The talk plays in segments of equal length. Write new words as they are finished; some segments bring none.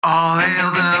All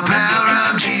hail the power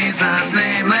of Jesus'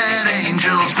 name, let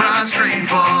angels prostrate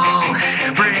fall.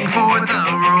 Bring forth the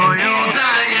royal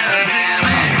diadem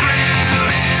and crown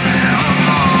him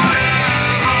Lord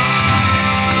of all.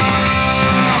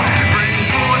 Bring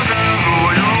forth the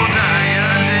royal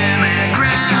diadem and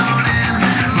crown him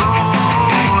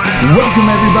Lord of all. Welcome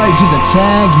everybody to the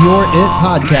Tag Your It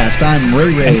podcast. I'm Ray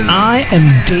Ray. And I am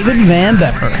David Van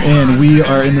Becker. And we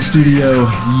are in the studio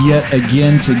yet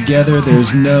again together.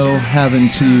 There's no having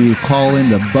to call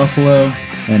into Buffalo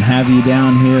and have you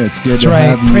down here. It's good That's to right.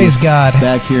 have you Praise God.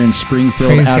 back here in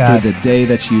Springfield Praise after God. the day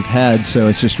that you've had. So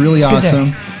it's just really It's a good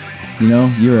awesome. day. You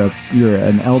know, you're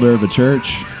an elder of a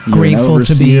church. You're Grateful an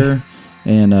to be. overseer,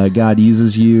 and God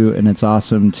uses you, and it's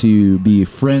awesome to be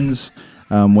friends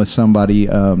with somebody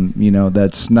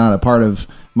that's not a part of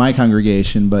my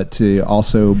congregation, but to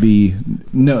also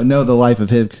know the life of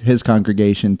his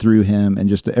congregation through him and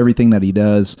just everything that he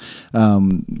does.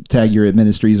 Tag Your It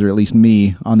Ministries, or at least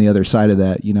me on the other side of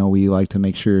that, we like to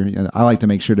make sure, I like to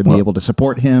make sure to be able to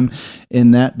support him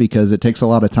in that, because it takes a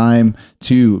lot of time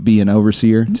to be an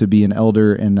overseer, to be an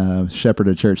elder and shepherd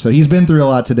a church. So he's been through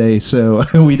a lot today, so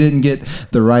we didn't get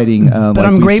the writing. But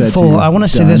I'm grateful. I want to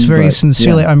say this very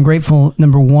sincerely. Yeah. I'm grateful,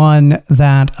 number one,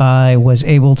 that I was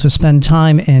able to spend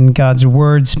time in God's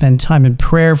Word, spend time in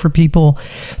prayer for people.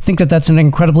 I think that that's an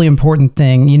incredibly important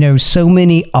thing. So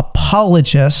many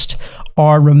apologists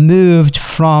are removed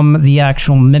from the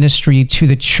actual ministry to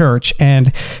the church.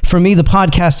 And for me, the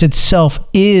podcast itself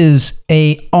is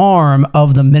a arm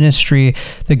of the ministry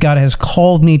that God has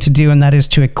called me to do, and that is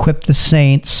to equip the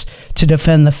saints to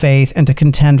defend the faith and to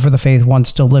contend for the faith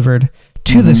once delivered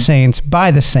to the saints,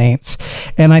 by the saints.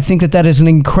 And I think that that is an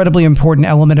incredibly important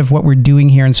element of what we're doing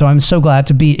here. And so I'm so glad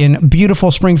to be in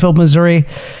beautiful Springfield, Missouri.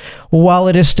 While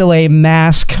it is still a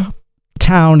mask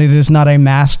town, it is not a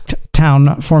masked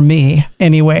town for me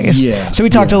anyways. Yeah. So we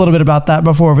talked a little bit about that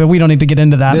before, but we don't need to get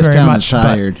into that This very town much. is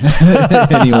tired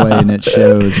anyway, and it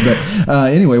shows. But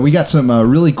anyway, we got some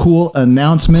really cool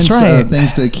announcements, That's right.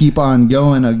 things to keep on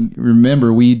going.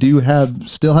 Remember, we do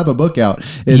still have a book out.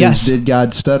 It Yes. is Did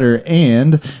God Stutter?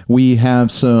 And we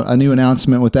have a new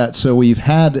announcement with that. So we've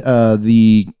had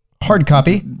the Hard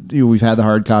copy. We've had the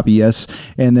hard copy, yes,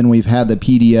 and then we've had the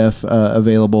PDF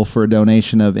available for a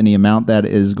donation of any amount. That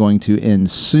is going to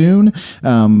end soon,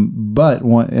 but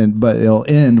it'll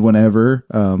end whenever.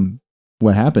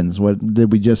 What happens? What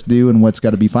did we just do, and what's got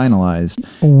to be finalized?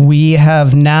 We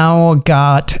have now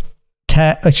got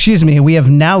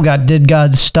Did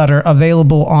God Stutter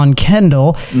available on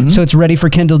Kindle. So it's ready for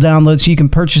Kindle download, so you can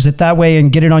purchase it that way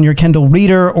and get it on your Kindle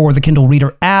Reader or the Kindle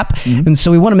Reader app. And so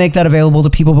we want to make that available to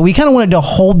people, but we kind of wanted to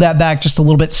hold that back just a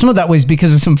little bit. Some of that was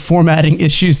because of some formatting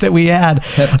issues that we had.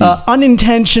 Hefty.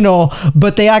 Unintentional,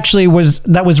 but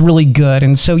that was really good.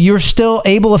 And so you're still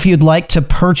able, if you'd like to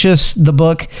purchase the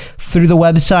book through the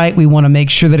website, we want to make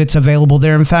sure that it's available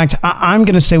there. In fact, I'm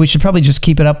going to say we should probably just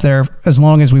keep it up there as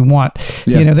long as we want.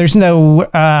 Yeah. There's no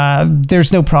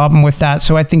problem with that.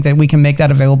 So I think that we can make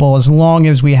that available as long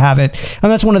as we have it.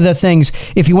 And that's one of the things,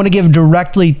 if you want to give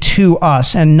directly to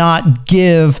us and not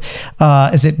give,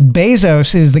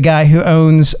 Bezos is the guy who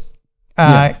owns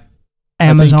Amazon.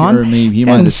 I think, or maybe he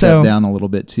might have stepped down a little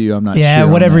bit too. I'm not sure. Yeah,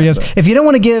 whatever on that, it is. but- If you don't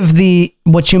want to give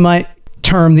what you might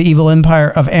term the evil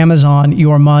empire of Amazon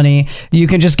your money, you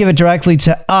can just give it directly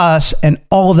to us, and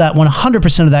all of that,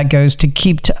 100% of that goes to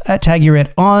keep Tag Your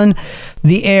It on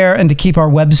the air and to keep our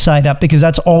website up, because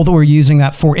that's all that we're using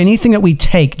that for. Anything that we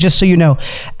take, just so you know,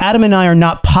 Adam and I are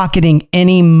not pocketing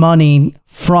any money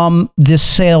from the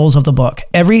sales of the book.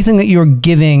 Everything that you're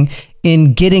giving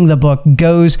in getting the book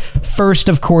goes first,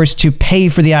 of course, to pay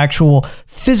for the actual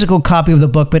physical copy of the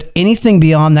book, but anything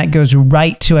beyond that goes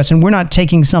right to us. And we're not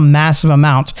taking some massive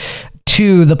amount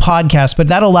to the podcast, but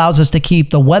that allows us to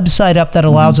keep the website up. That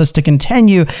allows us to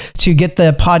continue to get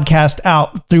the podcast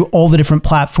out through all the different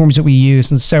platforms that we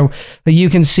use. And so you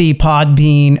can see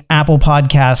Podbean, Apple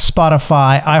Podcasts,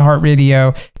 Spotify,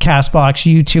 iHeartRadio, Castbox,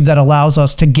 YouTube. That allows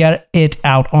us to get it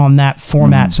out on that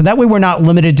format. So that way we're not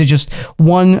limited to just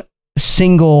one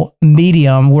single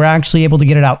medium. We're actually able to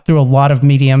get it out through a lot of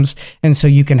mediums, and so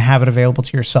you can have it available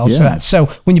to yourself. Yeah. So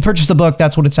when you purchase the book,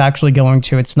 that's what it's actually going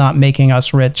to. It's not making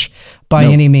us rich by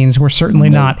any means. We're certainly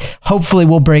not. Hopefully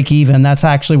we'll break even. That's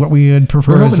actually what we would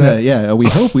prefer. We're hoping we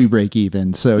hope we break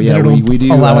even. So yeah, That'll we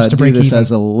do allow us to do break this even.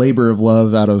 as a labor of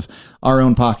love out of our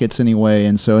own pockets anyway.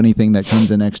 And so anything that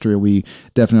comes in extra, we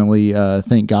definitely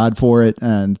thank God for it,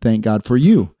 and thank God for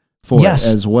you for it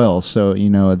as well. So,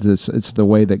 it's the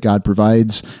way that God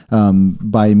provides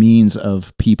by means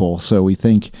of people. So we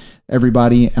thank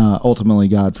everybody, ultimately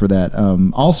God for that.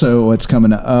 Also, what's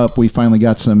coming up, we finally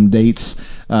got some dates.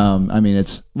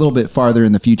 It's a little bit farther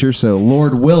in the future, so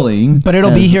Lord willing. But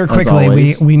it'll be here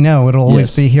quickly. We know it'll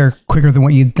always be here quicker than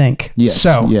what you'd think.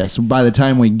 Yes. By the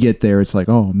time we get there, it's like,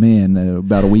 oh man,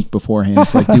 about a week beforehand.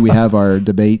 It's like, do we have our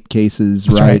debate cases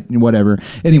right? Whatever.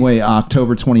 Anyway,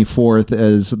 October 24th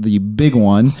is the big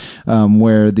one,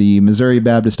 where the Missouri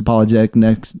Baptist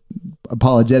Apologetics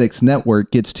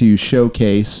Network gets to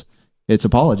showcase its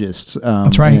apologists.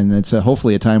 That's right. And it's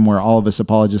hopefully a time where all of us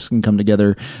apologists can come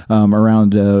together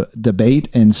around a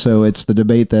debate. And so it's the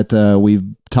debate that we've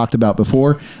talked about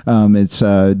before. It's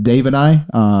Dave and I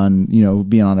on,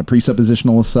 being on a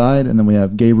presuppositional side. And then we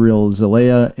have Gabriel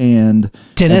Zelaya and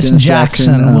Dennis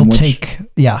Jackson will take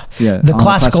the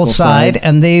classical side.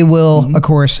 And they will, of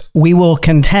course, we will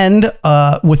contend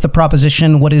with the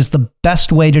proposition, what is the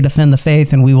best way to defend the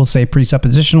faith? And we will say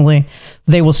presuppositionally.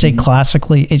 They will say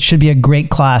classically. It should be a great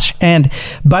clash. And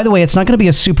by the way, it's not going to be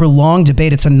a super long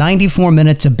debate. It's a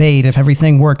 94-minute debate if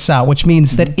everything works out, which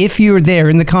means that if you're there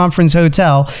in the conference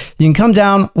hotel, you can come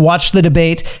down, watch the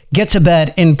debate, get to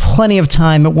bed in plenty of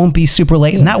time. It won't be super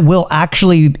late. And that will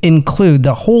actually include,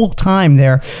 the whole time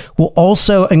there will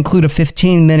also include a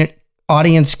 15-minute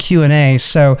audience Q&A.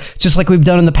 So just like we've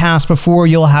done in the past before,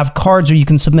 you'll have cards where you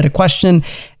can submit a question.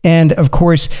 And of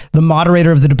course, the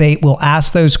moderator of the debate will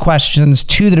ask those questions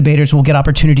to the debaters. We'll get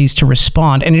opportunities to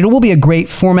respond. And it will be a great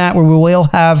format where we will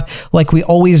have, like we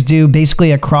always do,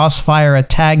 basically a crossfire, a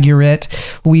tag your it.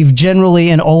 We've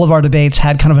generally, in all of our debates,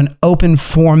 had kind of an open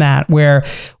format where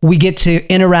we get to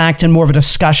interact in more of a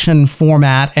discussion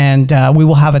format. And we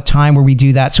will have a time where we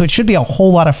do that. So it should be a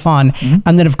whole lot of fun.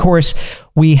 And then, of course,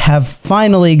 we have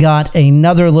finally got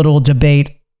another little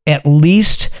debate, at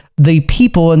least the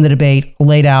people in the debate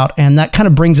laid out. And that kind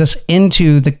of brings us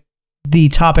into the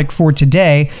topic for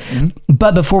today.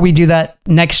 But before we do that,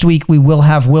 next week we will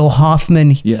have Will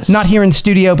Hoffman, not here in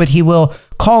studio, but he will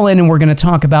call in and we're going to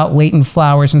talk about Leighton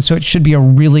Flowers. And so it should be a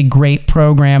really great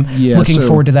program. Looking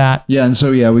forward to that. Yeah. And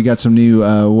so, we got some new,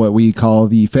 what we call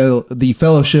the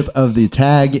Fellowship of the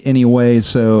Tag anyway.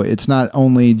 So it's not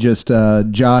only just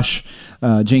Josh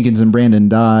Jenkins and Brandon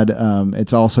Dodd.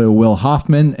 It's also Will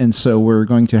Hoffman. And so we're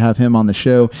going to have him on the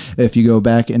show. If you go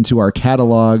back into our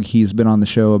catalog, he's been on the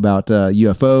show about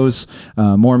UFOs,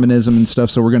 Mormonism and stuff.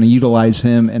 So we're going to utilize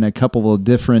him in a couple of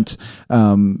different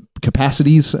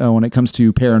capacities when it comes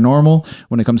to paranormal,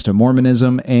 when it comes to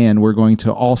Mormonism, and we're going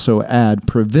to also add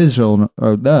provisional.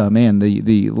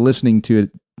 The listening to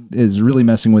it is really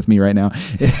messing with me right now,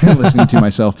 listening to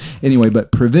myself. Anyway,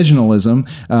 but provisionalism,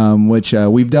 which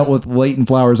we've dealt with Leighton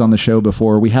Flowers on the show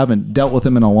before. We haven't dealt with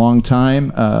him in a long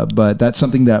time, but that's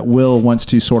something that Will wants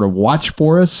to sort of watch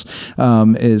for us,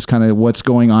 is kind of what's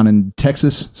going on in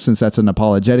Texas, since that's an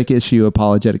apologetic issue,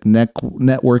 apologetic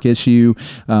network issue,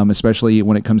 especially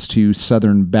when it comes to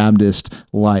Southern Baptist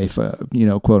life,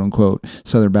 quote unquote,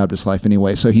 Southern Baptist life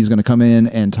anyway. So he's going to come in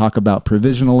and talk about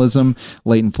provisionalism,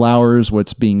 Leighton Flowers,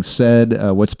 what's being said,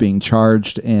 what's being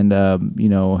charged, and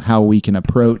how we can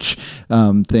approach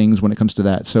things when it comes to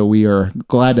that. So we are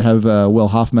glad to have Will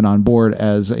Hoffman on board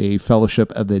as a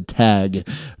Fellowship of the Tag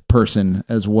person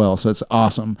as well. So it's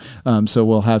awesome. So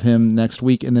we'll have him next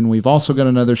week. And then we've also got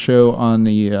another show on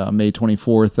the May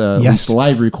 24th, at least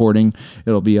live recording.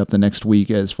 It'll be up the next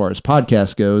week as far as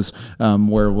podcast goes,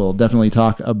 where we'll definitely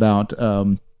talk about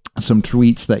some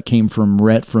tweets that came from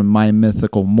Rhett from My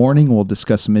Mythical Morning. We'll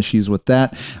discuss some issues with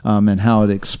that, and how it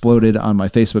exploded on my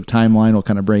Facebook timeline. We'll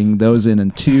kind of bring those in,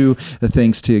 and too,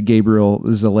 thanks to Gabriel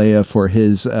Zelaya for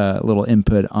his little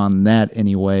input on that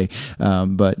anyway.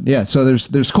 But yeah, so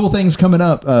there's cool things coming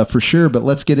up for sure, but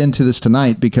let's get into this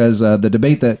tonight, because the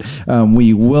debate that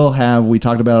we will have, we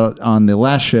talked about on the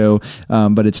last show,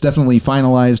 but it's definitely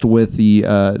finalized with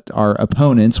our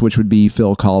opponents, which would be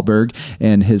Phil Kahlberg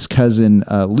and his cousin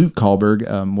Luke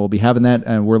Kahlberg. We'll be having that,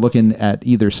 and we're looking at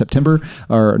either September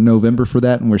or November for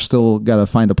that, and we're still got to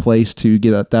find a place to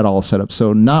get that all set up.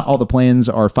 So not all the plans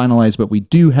are finalized, but we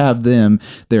do have them.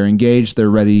 They're engaged. They're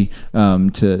ready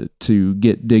to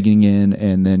get digging in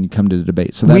and then come to the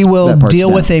debate. So we will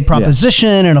deal with a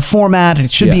proposition and a format.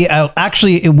 It should be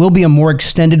actually, it will be a more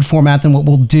extended format than what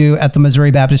we'll do at the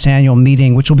Missouri Baptist Annual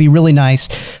Meeting, which will be really nice.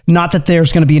 Not that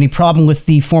there's going to be any problem with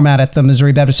the format at the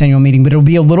Missouri Baptist Annual Meeting, but it'll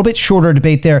be a little bit shorter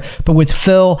debate there. But with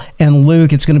Phil and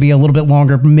Luke, it's going to be a little bit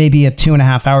longer, maybe a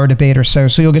 2.5 hour debate or so.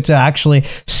 So you'll get to actually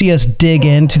see us dig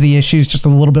into the issues just a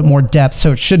little bit more depth.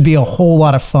 So it should be a whole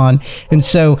lot of fun. And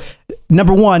so,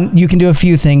 number one, you can do a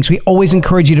few things. We always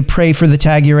encourage you to pray for the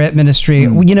Tag Your It ministry.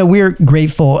 We're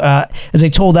grateful. As I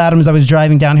told Adam as I was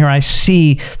driving down here, I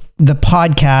see the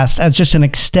podcast as just an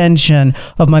extension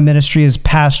of my ministry as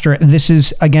pastor. This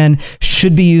is, again,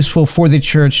 should be useful for the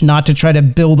church, not to try to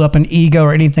build up an ego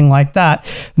or anything like that.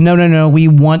 No. We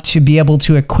want to be able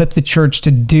to equip the church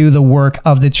to do the work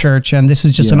of the church. And this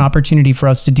is just an opportunity for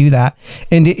us to do that.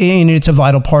 And it's a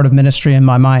vital part of ministry in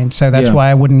my mind. So that's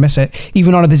why I wouldn't miss it.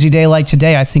 Even on a busy day like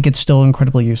today, I think it's still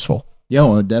incredibly useful. Yeah,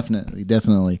 well,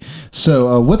 definitely.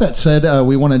 So with that said,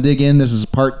 we want to dig in. This is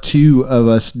part 2 of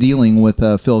us dealing with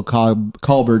Phil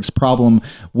Kahlberg's problem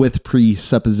with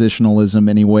presuppositionalism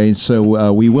anyway.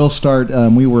 So we will start.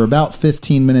 We were about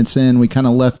 15 minutes in. We kind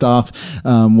of left off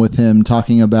with him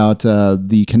talking about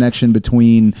the connection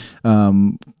between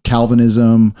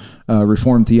Calvinism,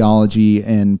 Reformed theology,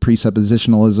 and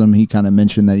presuppositionalism. He kind of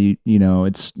mentioned that,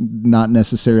 it's not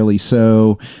necessarily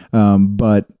so,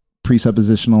 but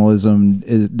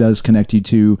presuppositionalism does connect you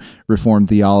to Reformed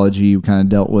theology. We kind of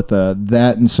dealt with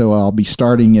that, and so I'll be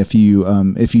starting. If you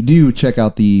do check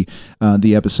out the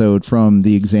episode from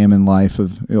the Examined Life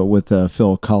of with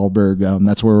Phil Kahlberg,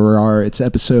 that's where we are. It's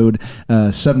episode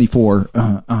 74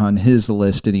 on his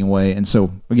list anyway. And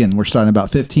so again, we're starting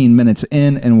about 15 minutes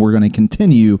in, and we're going to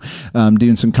continue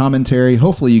doing some commentary.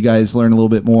 Hopefully, you guys learn a little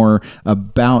bit more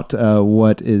about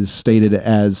what is stated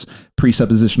as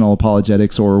presuppositional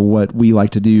apologetics, or what we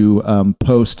like to do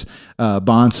post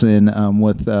Bahnsen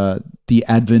with the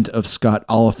advent of Scott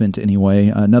Oliphant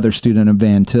anyway, another student of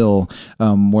Van Til,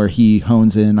 where he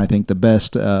hones in. I think the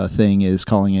best thing is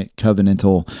calling it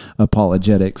covenantal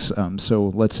apologetics.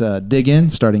 So let's dig in,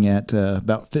 starting at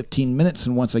about 15 minutes.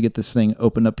 And once I get this thing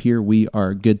opened up here, we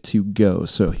are good to go.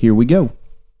 So here we go.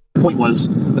 The point was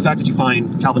the fact that you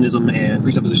find Calvinism and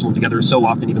presuppositionalism together so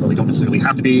often, even though they don't necessarily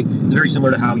have to be. It's very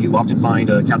similar to how you often find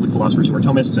Catholic philosophers who are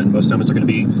Thomists, and most Thomists are going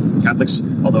to be Catholics,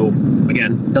 although,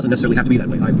 again, it doesn't necessarily have to be that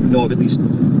way. I know of at least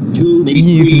 2, maybe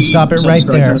 3. You can stop it right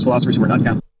there. Thomist philosophers who are not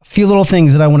Catholic. A few little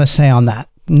things that I want to say on that.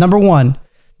 Number one,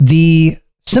 the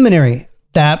seminary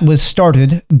that was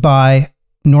started by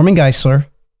Norman Geisler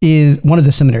is one of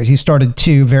the seminaries. He started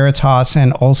 2, Veritas,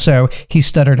 and also he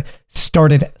started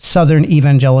Southern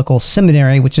Evangelical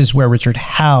Seminary, which is where Richard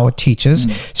Howe teaches.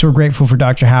 So we're grateful for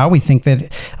Dr. Howe. We think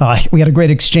that we had a great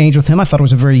exchange with him. I thought it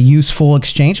was a very useful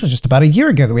exchange. It was just about a year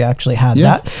ago that we actually had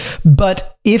that.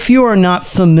 But if you are not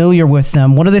familiar with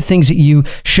them, one of the things that you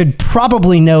should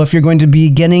probably know if you're going to be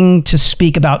beginning to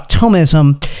speak about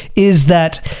Thomism is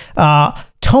that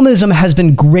Thomism has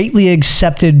been greatly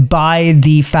accepted by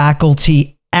the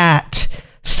faculty at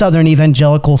Southern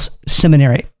Evangelical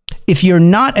Seminary. If you're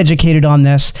not educated on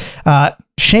this,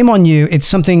 shame on you. It's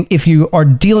something, if you are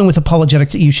dealing with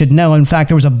apologetics, that you should know. In fact,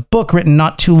 there was a book written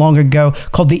not too long ago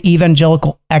called The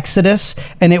Evangelical Exodus,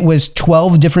 and it was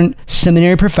 12 different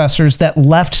seminary professors that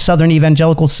left Southern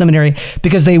Evangelical Seminary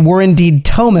because they were indeed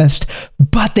Thomist,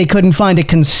 but they couldn't find a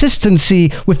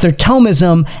consistency with their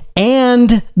Thomism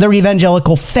and their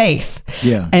evangelical faith.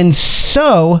 Yeah. And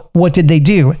so what did they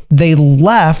do? They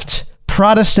left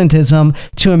Protestantism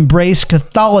to embrace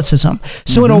Catholicism.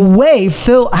 So in a way,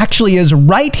 Phil actually is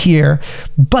right here,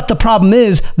 but the problem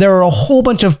is there are a whole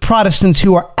bunch of Protestants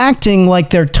who are acting like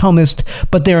they're Thomist,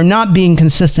 but they are not being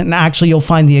consistent, and actually you'll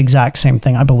find the exact same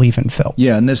thing, I believe, in Phil.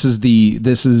 Yeah, and this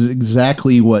is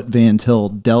exactly what Van Til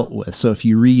dealt with. So if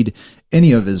you read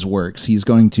any of his works, he's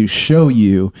going to show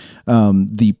you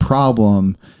the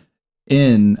problem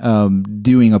in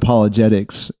doing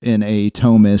apologetics in a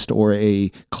Thomist or a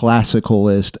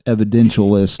classicalist,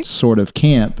 evidentialist sort of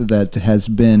camp that has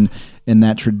been in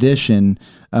that tradition.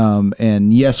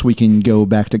 And yes, we can go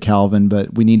back to Calvin,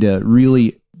 but we need to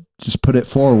really just put it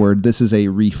forward. This is a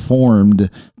reformed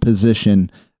position.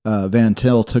 Van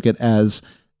Til took it as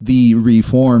the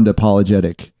reformed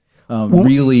apologetic.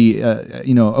 Really,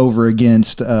 over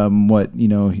against what,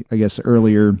 I guess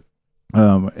earlier,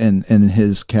 and in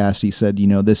his cast, he said,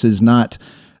 this is not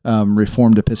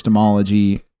Reformed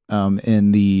epistemology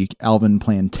in the Alvin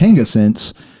Plantinga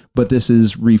sense, but this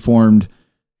is Reformed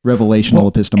revelational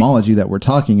epistemology that we're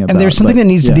talking about. And there's something that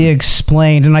needs to be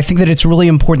explained, and I think that it's really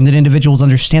important that individuals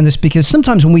understand this, because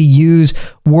sometimes when we use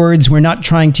words, we're not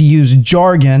trying to use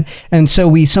jargon, and so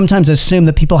we sometimes assume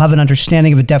that people have an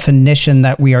understanding of a definition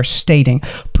that we are stating.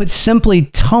 Put simply,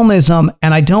 Thomism,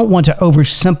 and I don't want to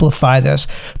oversimplify this,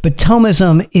 but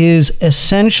Thomism is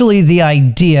essentially the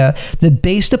idea that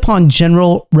based upon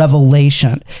general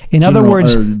revelation, in other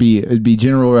words, it'd be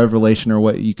general revelation, or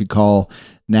what you could call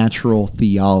natural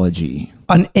theology,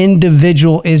 an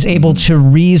individual is able to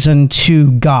reason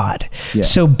to God. Yeah.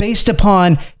 So based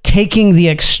upon taking the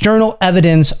external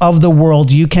evidence of the world,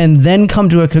 you can then come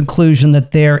to a conclusion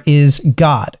that there is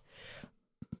God.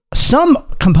 some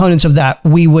components of that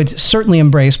we would certainly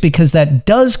embrace because that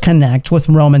does connect with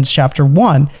Romans chapter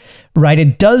 1, right?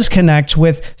 It does connect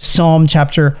with Psalm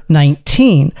chapter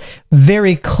 19.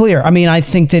 Very clear. I mean, I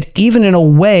think that even in a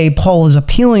way, Paul is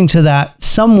appealing to that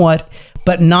somewhat,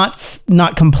 but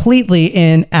not completely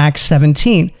in Acts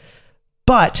 17.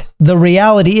 But the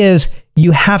reality is,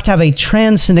 you have to have a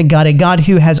transcendent God, a God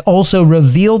who has also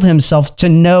revealed himself to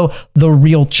know the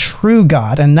real true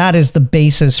God. And that is the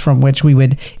basis from which we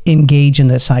would engage in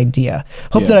this idea.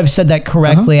 Hope that I've said that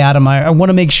correctly, Adam. I want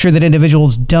to make sure that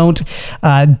individuals don't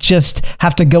just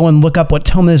have to go and look up what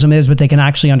Thomism is, but they can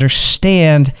actually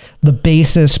understand the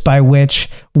basis by which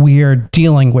we're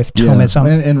dealing with Thomism.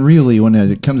 Yeah. And really, when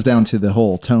it comes down to the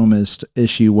whole Thomist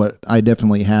issue, what I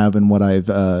definitely have and what I've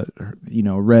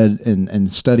read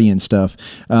and study and stuff,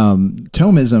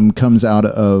 Thomism comes out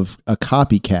of a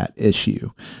copycat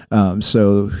issue.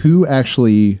 So who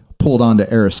actually pulled on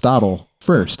to Aristotle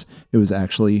first? It was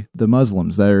actually the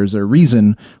Muslims. There's a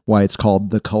reason why it's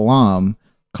called the Kalam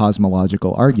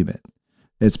cosmological argument.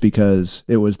 It's because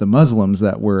it was the Muslims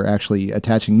that were actually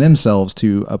attaching themselves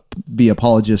to be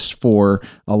apologists for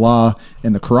Allah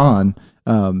and the Quran,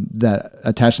 that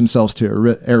attached themselves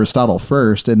to Aristotle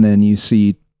first, and then you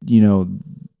see,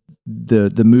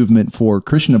 the movement for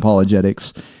Christian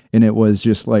apologetics, and it was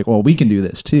just like, well, we can do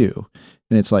this too,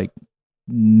 and it's like,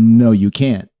 no, you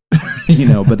can't.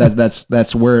 But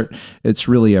that's where it's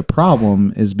really a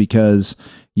problem, is because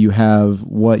you have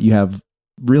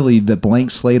really the blank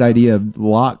slate idea of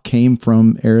Locke came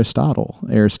from Aristotle.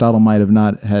 Aristotle might have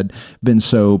not had been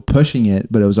so pushing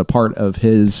it, but it was a part of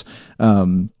his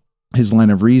line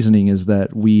of reasoning, is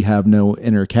that we have no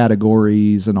inner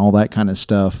categories and all that kind of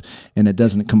stuff. And it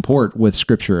doesn't comport with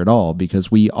scripture at all, because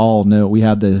we all know we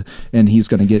have and he's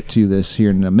going to get to this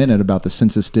here in a minute about the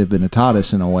sensus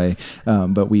divinitatis in a way.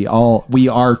 But we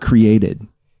are created.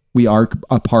 We are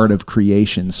a part of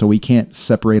creation, so we can't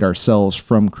separate ourselves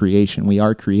from creation. We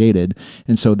are created,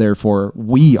 and so therefore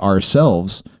we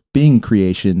ourselves, being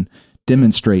creation,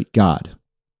 demonstrate God.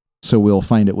 So we'll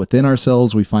find it within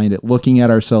ourselves, we find it looking at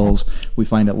ourselves, we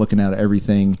find it looking at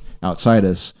everything outside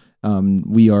us.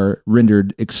 We are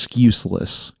rendered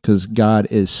excuseless because God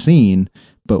is seen,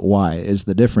 but why is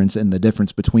the difference, and the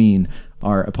difference between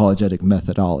our apologetic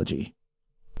methodology.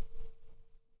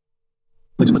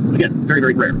 But again, very,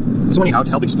 very rare. So anyhow,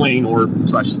 to help explain or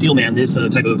steelman this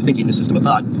type of thinking, this system of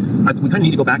thought, we kind of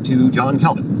need to go back to John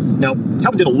Calvin. Now,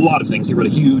 Calvin did a lot of things. He wrote a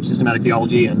huge systematic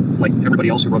theology, and like everybody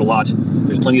else who wrote a lot,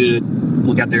 there's plenty to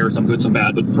look at there, some good, some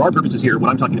bad. But for our purposes here, what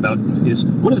I'm talking about is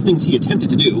one of the things he attempted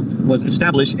to do was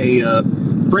establish a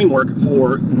framework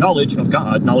for knowledge of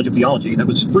God, knowledge of theology, that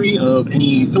was free of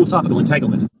any philosophical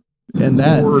entanglement. And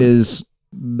that is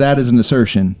an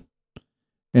assertion.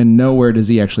 And nowhere does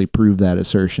he actually prove that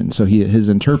assertion. So his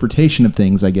interpretation of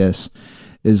things, I guess,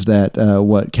 is that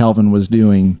what Calvin was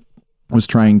doing was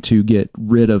trying to get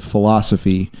rid of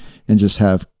philosophy and just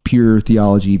have pure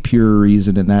theology, pure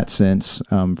reason in that sense,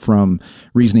 from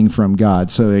reasoning from God.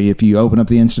 So if you open up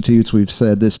the Institutes, we've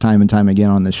said this time and time again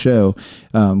on the show,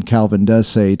 Calvin does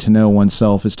say to know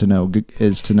oneself is to know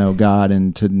God,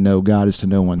 and to know God is to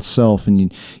know oneself.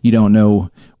 And you don't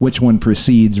know which one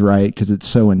precedes, right? Because it's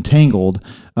so entangled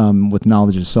with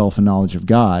knowledge of self and knowledge of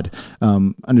God.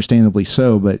 Understandably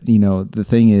so, but the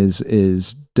thing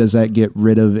is does that get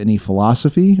rid of any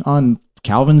philosophy on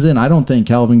Calvin's end? I don't think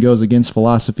Calvin goes against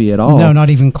philosophy at all. No, not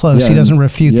even close. Yeah, he doesn't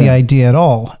refute the idea at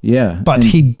all. Yeah. But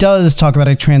he does talk about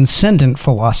a transcendent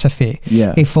philosophy.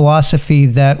 Yeah. A philosophy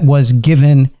that was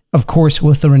given, of course,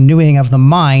 with the renewing of the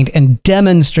mind, and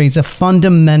demonstrates a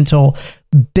fundamental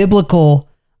biblical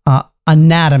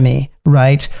anatomy,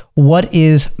 right? What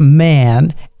is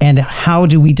man, and how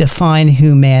do we define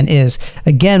who man is?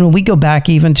 Again, when we go back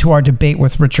even to our debate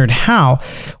with Richard Howe,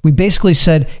 we basically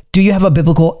said, do you have a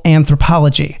biblical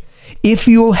anthropology? If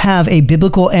you have a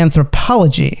biblical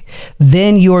anthropology,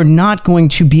 then you're not going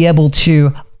to be able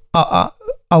to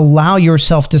allow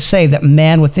yourself to say that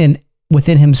man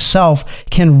within himself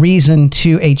can reason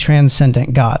to a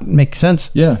transcendent God. Make sense?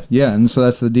 Yeah. And so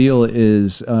that's the deal,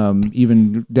 is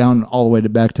even down all the way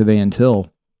back to Van Til.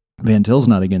 Van Til's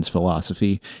not against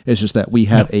philosophy. It's just that we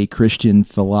have a Christian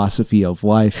philosophy of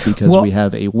life because we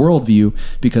have a worldview,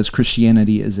 because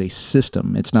Christianity is a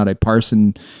system. It's not a parts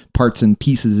and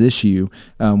pieces issue.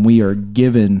 We are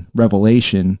given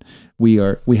revelation. We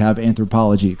have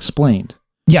anthropology explained.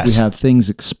 Yes. We have things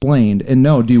explained. And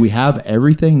no, do we have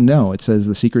everything? No. It says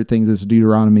the secret things is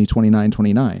Deuteronomy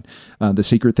 29:29. The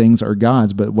secret things are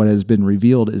God's, but what has been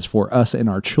revealed is for us and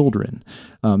our children.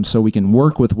 So we can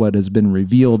work with what has been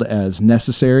revealed as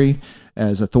necessary,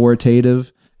 as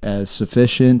authoritative, as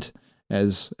sufficient,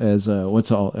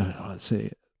 what's all let's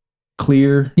say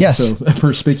clear, Yes. so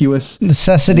perspicuous,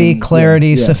 Necessity, And, clarity,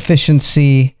 yeah.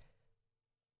 sufficiency,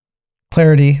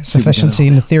 authority,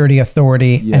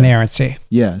 Yeah. inerrancy.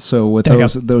 Yeah. So with There you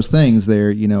those things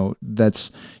there,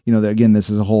 that's, again, this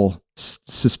is a whole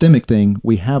systemic thing.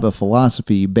 We have a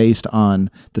philosophy based on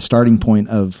the starting point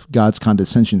of God's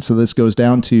condescension. So this goes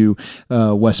down to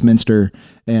Westminster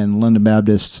and London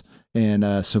Baptist and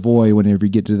Savoy. Whenever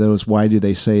you get to those, why do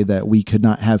they say that we could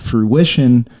not have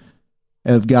fruition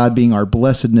of God being our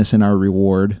blessedness and our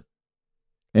reward,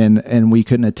 and we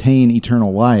couldn't attain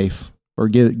eternal life or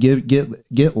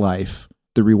get life,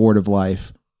 the reward of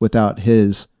life, without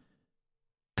his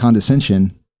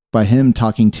condescension, by him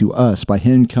talking to us, by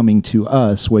him coming to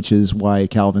us, which is why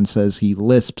Calvin says he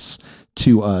lisps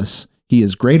to us. He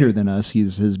is greater than us.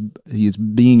 His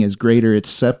being is greater. It's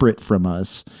separate from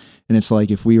us. And it's like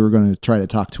if we were going to try to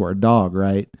talk to our dog,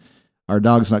 right? Our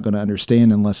dog's not going to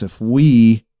understand unless if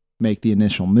we make the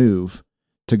initial move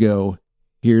to go,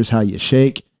 here's how you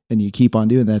shake, and you keep on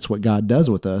doing. That's what God does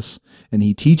with us, and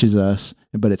he teaches us,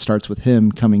 but it starts with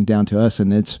him coming down to us,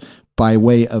 and it's by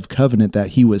way of covenant that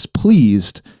he was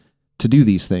pleased to do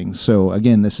these things. So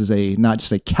again, this is not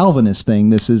just a Calvinist thing,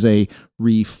 this is a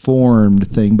reformed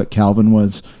thing, but Calvin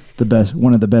was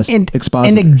one of the best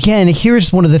expositors. And again,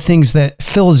 here's one of the things that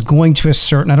Phil is going to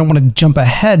assert, and I don't want to jump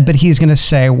ahead, but he's going to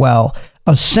say, well,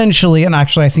 essentially, and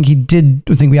actually I think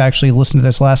we actually listened to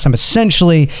this last time,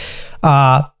 essentially,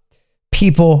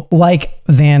 people like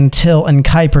Van Til and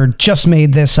Kuyper just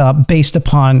made this up based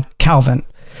upon Calvin.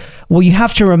 Well, you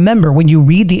have to remember, when you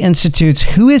read the Institutes,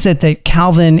 who is it that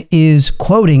Calvin is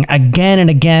quoting again and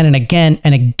again and again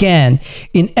and again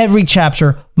in every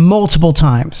chapter multiple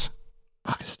times?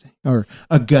 Augustine.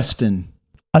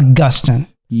 Augustine.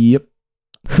 Yep.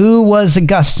 Who was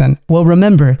Augustine? Well,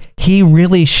 remember, he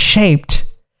really shaped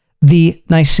the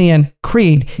Nicene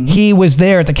Creed. Mm-hmm. He was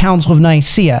there at the Council of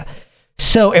Nicaea.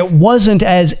 So it wasn't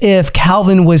as if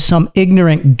Calvin was some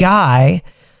ignorant guy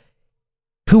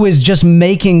who was just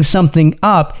making something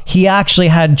up. He actually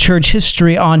had church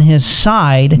history on his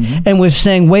side, mm-hmm. and was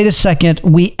saying, wait a second,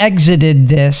 we exited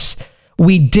this.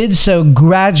 We did so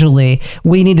gradually.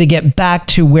 We need to get back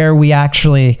to where we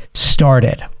actually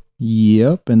started.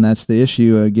 Yep, and that's the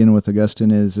issue again with Augustine,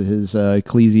 is his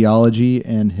ecclesiology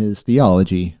and his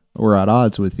theology were at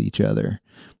odds with each other.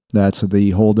 That's the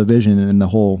whole division and the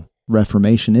whole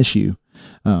Reformation issue.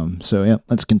 So yeah,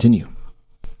 let's continue.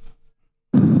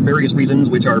 Various reasons,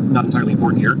 which are not entirely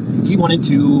important here. He wanted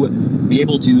to be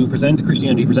able to present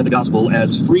Christianity, present the gospel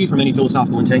as free from any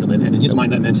philosophical entanglement, and in his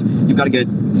mind that meant you've got to get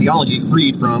theology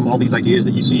freed from all these ideas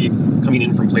that you see coming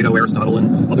in from Plato, Aristotle,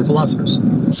 and other philosophers.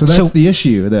 So that's the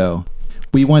issue, though.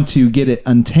 We want to get it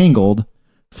untangled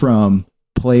from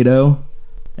Plato,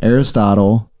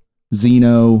 Aristotle,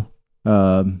 Zeno,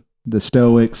 the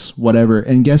Stoics, whatever.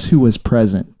 And guess who was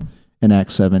present in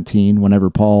Acts 17 whenever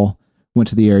Paul went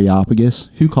to the Areopagus?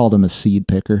 Who called him a seed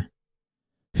picker?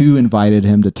 Who invited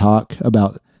him to talk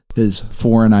about his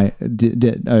foreign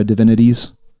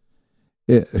divinities?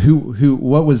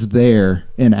 What was there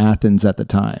in Athens at the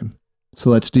time? So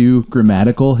let's do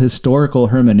grammatical, historical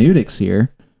hermeneutics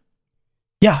here.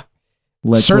 Yeah.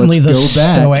 Certainly Certainly the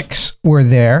Stoics were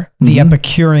there. The Mm-hmm.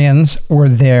 Epicureans were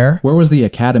there. Where was the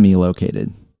academy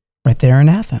located? Right there in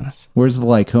Athens. Where's the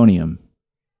Lyconium?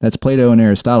 That's Plato and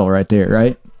Aristotle right there,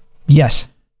 right? Yes.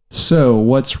 So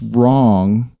what's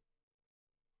wrong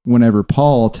whenever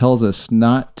Paul tells us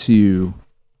not to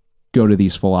go to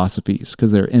these philosophies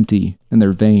because they're empty and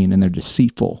they're vain and they're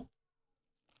deceitful?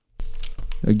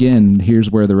 Again, here's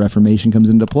where the Reformation comes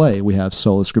into play. We have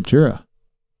sola scriptura.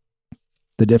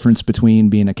 The difference between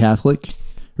being a Catholic,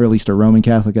 or at least a Roman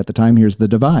Catholic at the time, here's the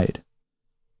divide.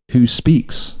 Who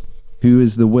speaks? Who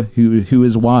is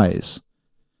wise?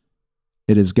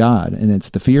 It is God, and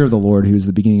it's the fear of the Lord who is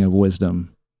the beginning of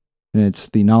wisdom, and it's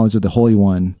the knowledge of the Holy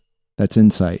One that's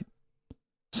insight.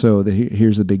 So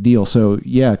here's the big deal. So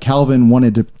yeah, Calvin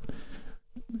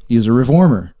he was a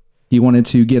reformer. He wanted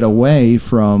to get away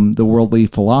from the worldly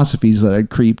philosophies that had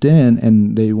creeped in,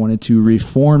 and they wanted to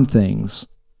reform things.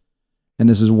 And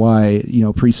this is why,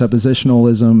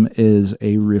 presuppositionalism is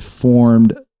a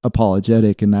reformed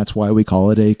apologetic, and that's why we call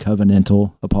it a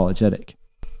covenantal apologetic.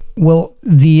 Well,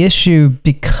 the issue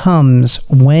becomes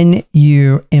when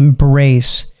you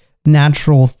embrace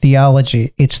natural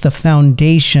theology, it's the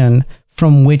foundation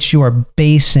from which you are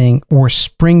basing or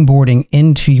springboarding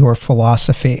into your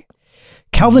philosophy.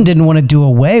 Calvin didn't want to do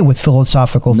away with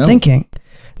philosophical thinking.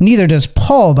 Neither does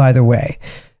Paul, by the way.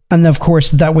 And of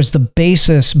course, that was the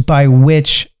basis by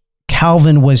which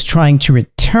Calvin was trying to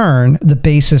return, the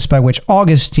basis by which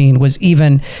Augustine was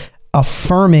even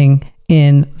affirming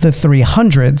in the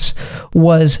 300s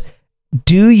was,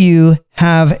 do you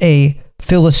have a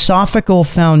philosophical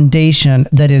foundation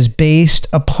that is based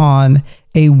upon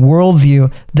a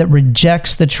worldview that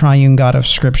rejects the triune God of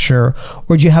Scripture,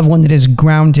 or do you have one that is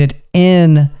grounded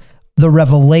in the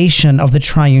revelation of the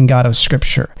triune God of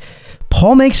Scripture?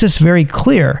 Paul makes this very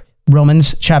clear,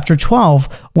 Romans chapter 12,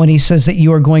 when he says that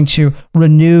you are going to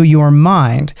renew your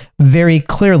mind very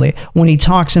clearly. When he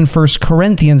talks in 1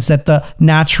 Corinthians that the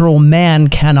natural man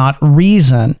cannot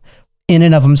reason in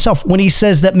and of himself. When he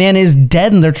says that man is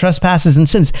dead in their trespasses and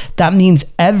sins, that means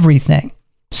everything.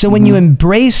 So when you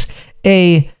embrace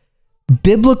a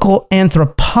biblical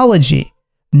anthropology,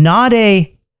 not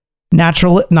a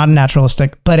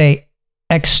naturalistic, but a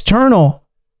external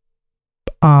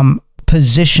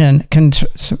position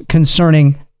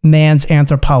concerning man's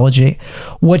anthropology,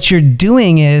 what you're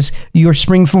doing is you're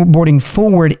springboarding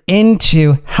forward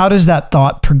into how does that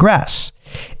thought progress?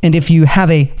 And if you have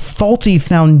a faulty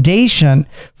foundation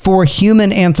for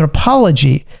human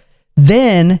anthropology,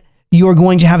 then you're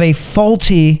going to have a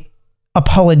faulty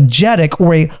apologetic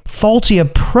or a faulty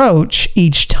approach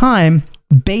each time,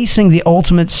 basing the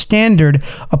ultimate standard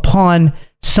upon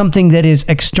something that is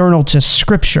external to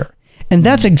Scripture. And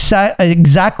that's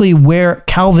exactly where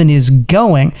Calvin is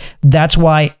going. That's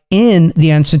why in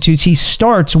the Institutes, he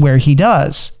starts where he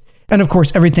does. And of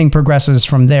course, everything progresses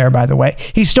from there, by the way.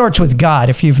 He starts with God.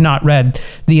 If you've not read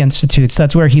the Institutes,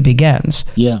 that's where he begins.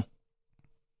 Yeah.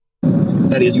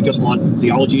 That is, you just want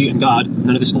theology and God,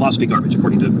 none of this philosophy garbage,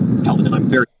 according to Calvin. And I'm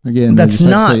very... Again, that's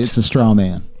not... It's a straw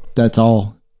man. That's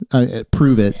all.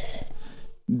 Prove it.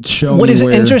 Show what me is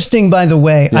where, interesting, by the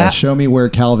way... show me where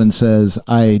Calvin says,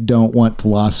 I don't want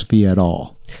philosophy at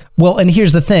all. Well, and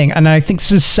here's the thing, and I think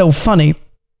this is so funny.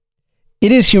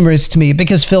 It is humorous to me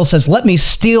because Phil says, let me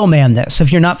steel man this.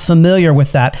 If you're not familiar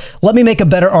with that, let me make a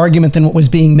better argument than what was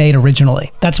being made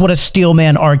originally. That's what a steel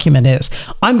man argument is.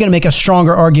 I'm going to make a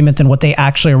stronger argument than what they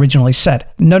actually originally said.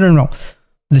 No.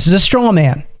 This is a straw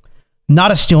man,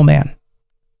 not a steel man.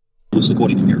 Loosely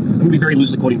quoting him here. I'm going to be very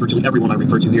loosely quoting virtually everyone I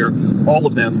refer to here. All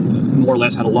of them, more or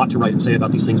less, had a lot to write and say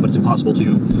about these things, but it's impossible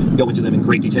to go into them in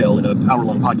great detail in an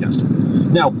hour-long podcast.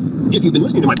 Now, if you've been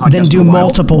listening to my podcast, then do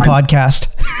multiple podcasts.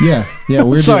 Yeah,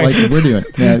 we're doing.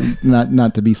 Yeah,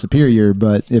 not to be superior,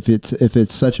 but if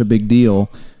it's such a big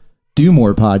deal, do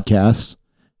more podcasts.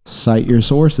 Cite your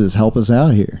sources. Help us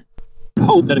out here.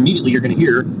 Hope that immediately you're going to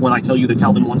hear when I tell you that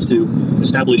Calvin wants to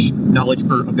establish knowledge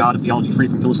of God, of theology free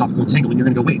from philosophical entanglement. You're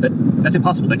going to go, wait, that's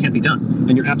impossible. That can't be done.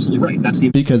 And you're absolutely right. That's the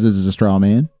because it's a straw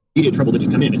man. Immediate trouble that you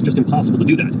come in. It's just impossible to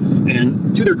do that.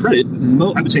 And to their credit,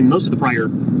 I would say most of the prior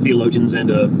theologians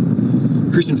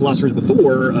and Christian philosophers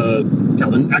before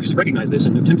Calvin actually recognized this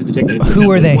and attempted to take that into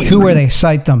account. Who were they?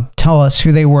 Cite them. Tell us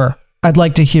who they were. I'd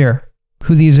like to hear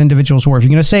who these individuals were. If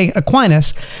you're going to say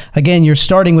Aquinas, again, you're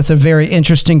starting with a very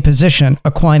interesting position.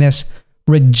 Aquinas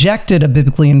rejected a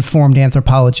biblically informed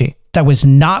anthropology. That was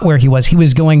not where he was. He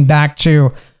was going back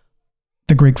to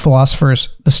the Greek philosophers,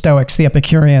 the Stoics, the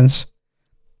Epicureans,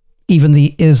 even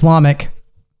the Islamic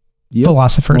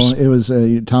philosophers. Well, it was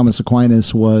Thomas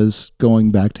Aquinas was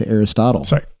going back to Aristotle.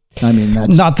 Sorry. I mean,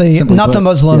 that's not the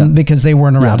Muslim because they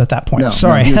weren't around at that point.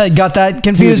 Sorry, I got that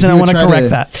confused, and I want to correct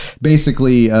that.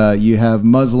 Basically, you have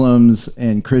Muslims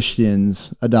and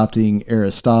Christians adopting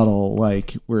Aristotle,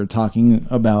 like we're talking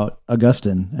about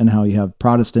Augustine, and how you have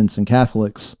Protestants and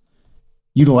Catholics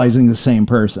utilizing the same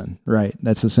person, right?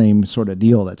 That's the same sort of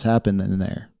deal that's happened in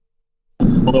there.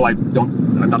 Although I'm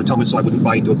not a Thomist, so I wouldn't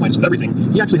buy into Aquinas with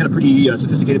everything. He actually had a pretty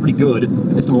sophisticated, pretty good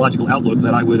epistemological outlook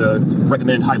that I would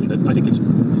recommend highly. That I think is,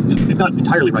 if not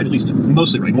entirely right, at least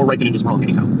mostly right. More right than it is wrong,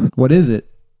 anyhow. What is it?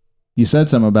 You said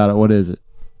something about it. What is it?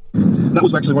 That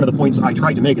was actually one of the points I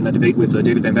tried to make in that debate with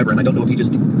David Van Beveren. I don't know if he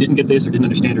just didn't get this or didn't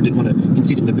understand or didn't want to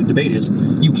concede in the debate. Is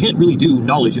you can't really do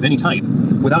knowledge of any type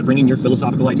without bringing your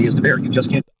philosophical ideas to bear. You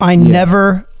just can't.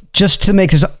 Just to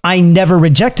make this, I never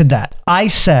rejected that. I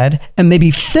said, and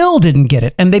maybe Phil didn't get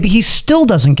it, and maybe he still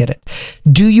doesn't get it.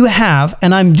 Do you have,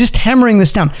 and I'm just hammering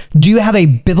this down, do you have a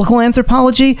biblical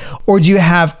anthropology, or do you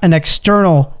have an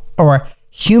external or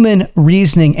human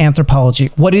reasoning anthropology?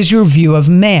 What is your view of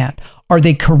man? Are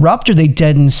they corrupt? Are they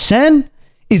dead in sin?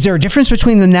 Is there a difference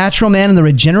between the natural man and the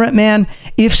regenerate man?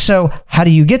 If so, how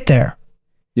do you get there?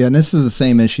 Yeah, and this is the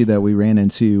same issue that we ran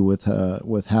into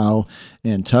with Howe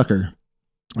and Tucker.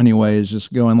 Anyway, is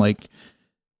just going like,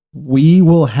 we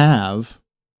will have,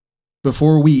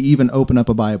 before we even open up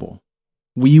a Bible,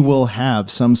 we will have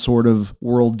some sort of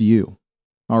worldview.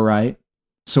 All right.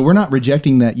 So we're not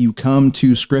rejecting that you come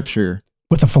to Scripture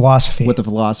with a philosophy.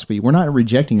 We're not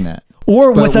rejecting that.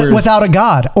 Or without a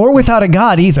God. Or without a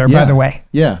God either, by the way.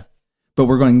 Yeah. but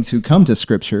we're going to come to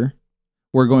Scripture.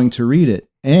 We're going to read it.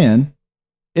 And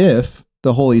if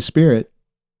the Holy Spirit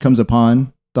comes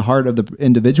upon the heart of the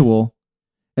individual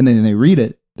and then they read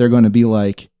it, they're going to be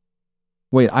like,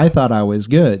 wait, I thought I was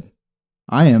good.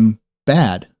 I am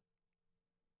bad.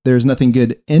 There's nothing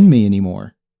good in me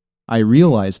anymore. I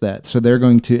realize that. So they're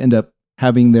going to end up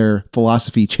having their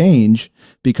philosophy change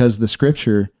because the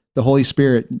Scripture, the Holy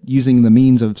Spirit using the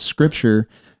means of Scripture,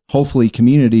 hopefully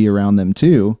community around them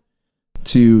too,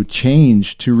 to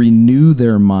change, to renew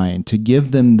their mind, to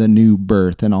give them the new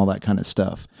birth and all that kind of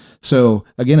stuff. So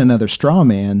again, another straw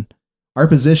man. Our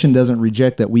position doesn't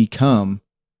reject that we come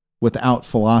without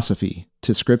philosophy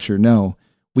to Scripture. No,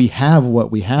 we have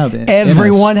what we have.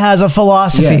 Everyone has a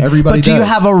philosophy. Yeah, everybody but do you does.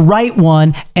 have a right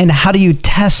one, and how do you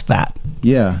test that?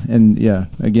 Yeah, and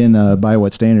again, by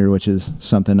what standard, which is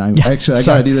something I got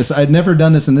to do this. I'd never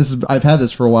done this, and I've had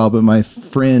this for a while, but my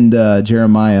friend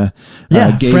Jeremiah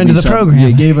friend of the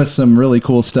program, gave us some really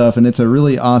cool stuff, and it's a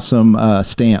really awesome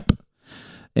stamp.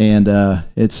 And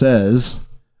it says,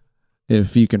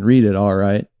 if you can read it all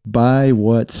right, by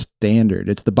what standard?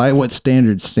 It's the by what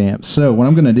standard stamp. So what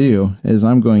I'm going to do is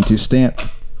I'm going to stamp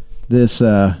this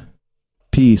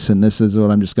piece, and this is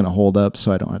what I'm just going to hold up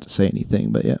so I don't have to say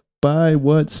anything. But yeah, by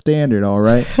what standard? All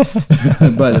right.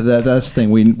 But that's the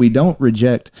thing. We don't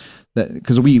reject that,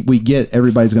 because we get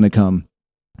everybody's going to come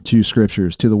to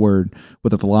Scriptures, to the Word,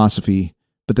 with a philosophy,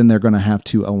 but then they're going to have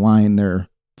to align their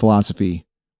philosophy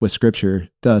with Scripture,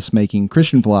 thus making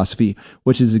Christian philosophy,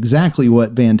 which is exactly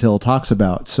what Van Til talks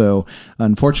about. So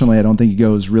unfortunately, I don't think he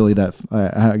goes really that,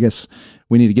 I guess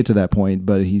we need to get to that point,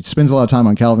 but he spends a lot of time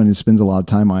on Calvin, he spends a lot of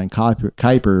time on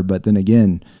Kuyper, but then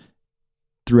again,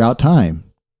 throughout time,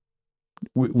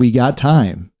 we got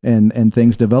time, and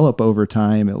things develop over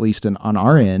time, at least on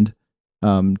our end,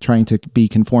 trying to be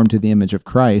conformed to the image of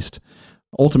Christ,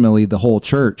 ultimately the whole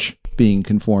church being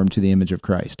conformed to the image of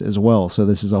Christ as well. So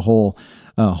this is a whole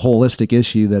holistic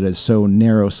issue that is so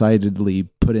narrow-sightedly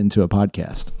put into a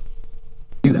podcast.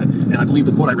 Do that. And I believe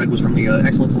the quote I read was from the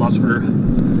excellent philosopher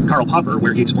Karl Popper,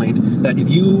 where he explained that if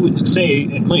you say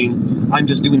and claim, I'm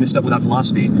just doing this stuff without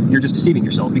philosophy, you're just deceiving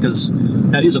yourself, because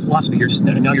that is a philosophy. You're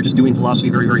just doing philosophy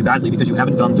very, very badly, because you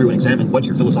haven't gone through and examined what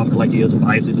your philosophical ideas and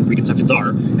biases and preconceptions are.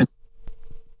 And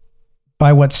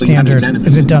by what standard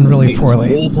is it done really poorly?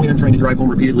 The whole point I'm trying to drive home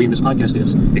repeatedly in this podcast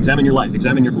is examine your life,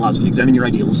 examine your philosophy, examine your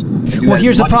ideals. Well,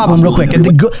 here's the problem real quick.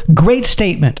 Great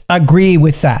statement. Agree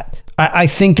with that. I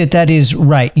think that is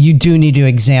right. You do need to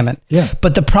examine. Yeah.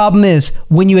 But the problem is,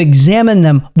 when you examine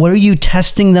them, what are you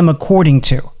testing them according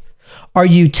to? Are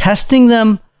you testing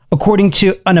them according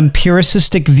to an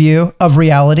empiricistic view of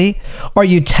reality? Are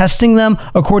you testing them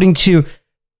according to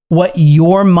what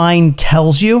your mind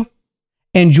tells you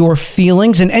and your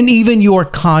feelings and even your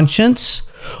conscience?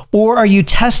 Or are you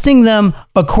testing them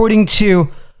according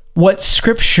to what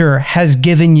Scripture has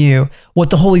given you, what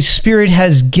the Holy Spirit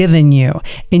has given you?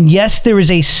 And yes, there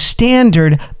is a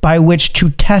standard by which to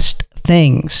test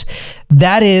things.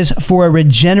 That is, for a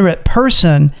regenerate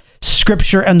person,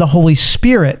 Scripture and the Holy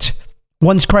Spirit.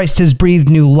 Once Christ has breathed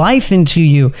new life into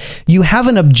you, you have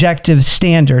an objective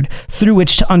standard through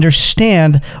which to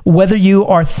understand whether you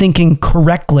are thinking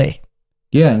correctly.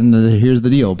 Yeah, and here's the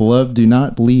deal. Beloved, do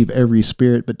not believe every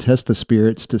spirit, but test the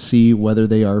spirits to see whether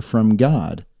they are from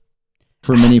God.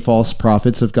 For many false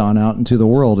prophets have gone out into the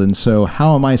world. And so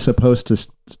how am I supposed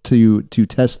to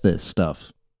test this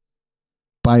stuff?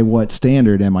 By what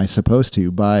standard am I supposed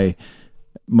to? By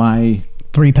my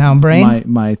 3-pound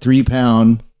brain? My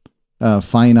 3-pound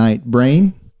finite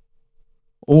brain?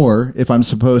 Or if I'm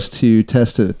supposed to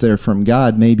test it if they're from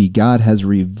God, maybe God has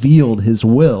revealed his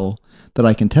will that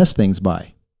I can test things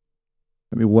by.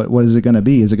 I mean, what is it going to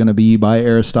be? Is it going to be by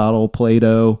Aristotle,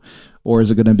 Plato, or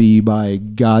is it going to be by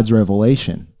God's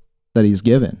revelation that he's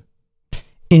given?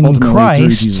 Ultimately, through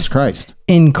Jesus Christ.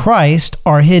 In Christ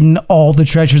are hidden all the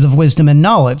treasures of wisdom and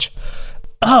knowledge.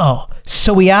 Oh,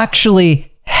 so we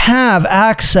actually have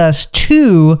access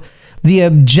to the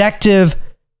objective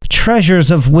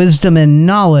treasures of wisdom and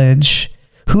knowledge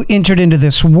who entered into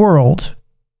this world.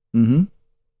 Mm-hmm.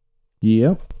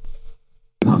 Yep.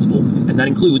 Possible, and that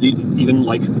includes even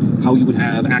like how you would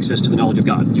have access to the knowledge of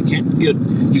God.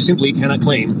 You simply cannot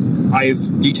claim I've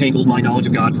detangled my knowledge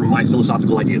of God from my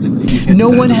philosophical ideas. No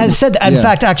one has said that. In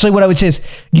fact, actually, what I would say is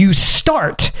you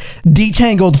start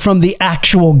detangled from the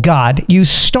actual God. You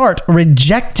start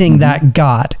rejecting that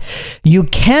God. You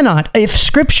cannot, if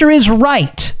Scripture is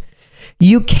right,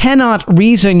 you cannot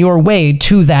reason your way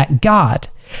to that God.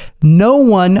 No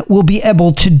one will be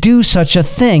able to do such a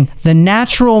thing. The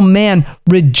natural man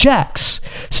rejects.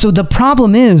 So the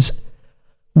problem is,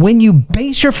 when you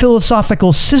base your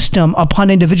philosophical system upon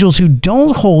individuals who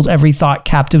don't hold every thought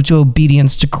captive to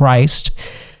obedience to Christ,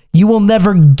 you will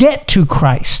never get to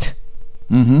Christ.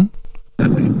 Mm-hmm.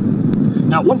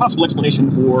 Now, one possible explanation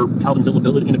for Calvin's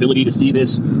inability to see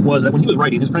this was that when he was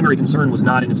writing, his primary concern was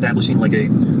not in establishing like a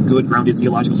good, grounded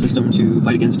theological system to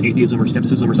fight against atheism or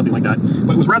skepticism or something like that,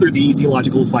 but it was rather the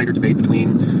theological fight or debate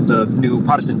between the new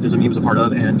Protestantism he was a part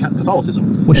of and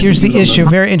Catholicism. Well, here's the issue.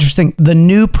 Very interesting. The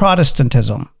new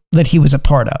Protestantism that he was a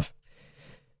part of.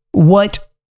 What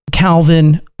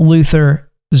Calvin, Luther,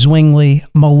 Zwingli,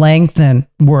 Melanchthon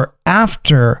were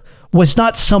after was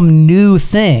not some new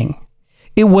thing.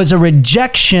 It was a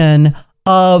rejection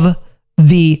of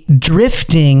the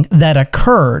drifting that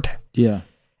occurred. Yeah.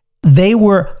 They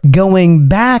were going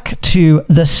back to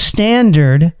the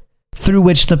standard through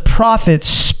which the prophets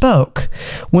spoke.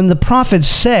 When the prophets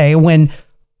say, when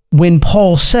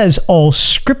Paul says all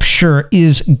scripture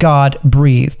is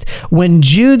God-breathed, when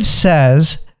Jude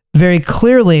says very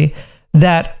clearly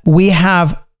that we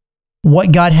have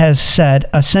what God has said,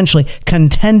 essentially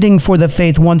contending for the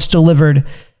faith once delivered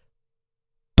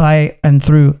by and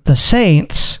through the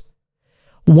saints,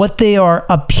 what they are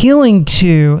appealing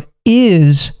to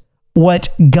is what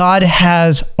God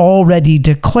has already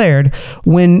declared.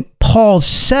 When Paul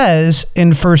says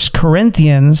in 1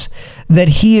 Corinthians that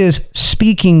he is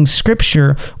speaking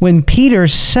scripture, when Peter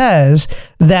says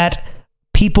that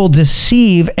people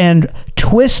deceive and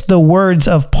twist the words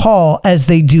of Paul as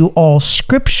they do all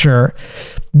scripture,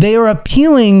 they are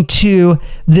appealing to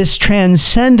this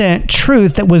transcendent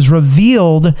truth that was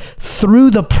revealed through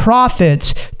the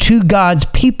prophets to God's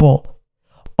people.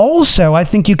 Also, I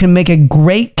think you can make a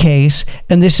great case,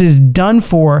 and this is done in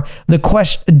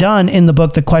the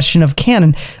book, The Question of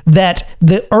Canon, that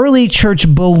the early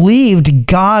church believed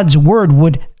God's word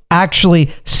would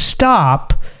actually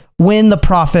stop when the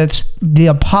prophets, the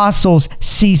apostles,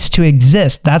 ceased to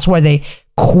exist. That's why they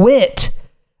quit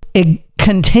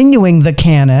continuing the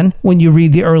canon when you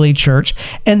read the early church,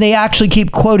 and they actually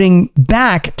keep quoting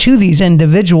back to these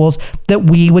individuals that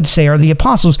we would say are the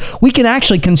apostles. We can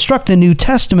actually construct the New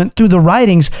Testament through the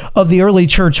writings of the early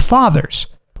church fathers.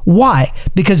 Why?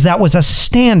 Because that was a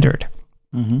standard.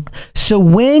 Mm-hmm. So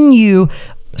when you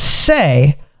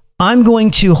say, I'm going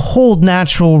to hold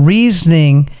natural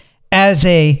reasoning as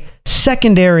a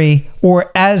secondary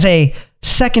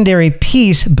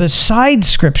piece beside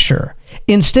Scripture,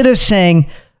 instead of saying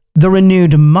the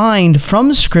renewed mind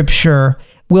from Scripture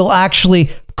will actually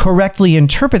correctly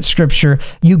interpret Scripture,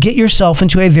 you get yourself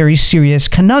into a very serious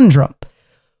conundrum.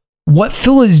 What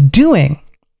Phil is doing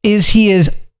is he is,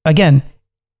 again,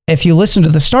 if you listen to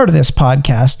the start of this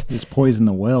podcast, he's poisoned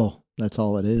the well. That's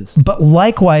all it is. But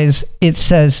likewise, it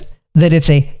says that it's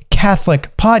a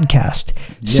Catholic podcast.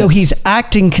 Yes. So he's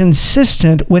acting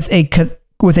consistent with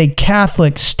a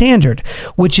Catholic standard,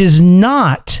 which is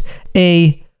not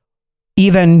a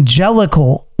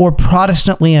evangelical or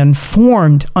Protestantly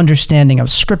informed understanding of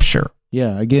Scripture.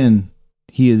 Yeah, again,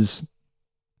 he is,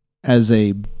 as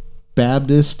a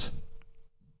Baptist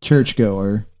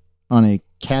churchgoer on a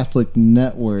Catholic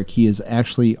network, he is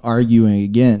actually arguing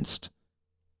against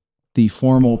the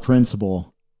formal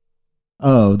principle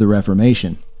of the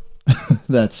Reformation.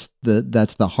 That's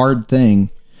the hard thing.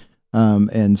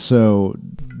 And so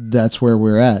that's where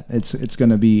we're at. It's going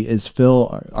to be, is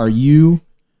Phil, are you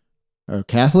a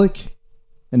Catholic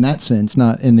in that sense,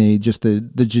 not in the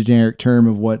generic term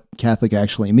of what Catholic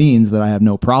actually means that I have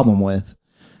no problem with,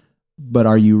 but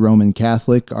are you Roman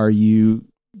Catholic? Are you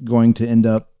going to end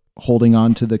up holding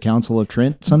on to the Council of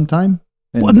Trent sometime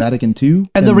and Vatican II?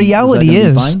 And the reality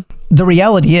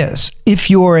is, if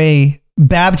you're a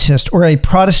Baptist or a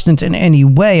Protestant in any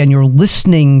way, and you're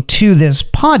listening to this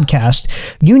podcast,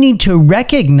 you need to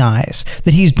recognize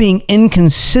that he's being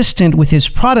inconsistent with his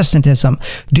Protestantism.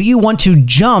 Do you want to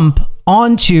jump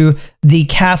onto the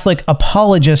Catholic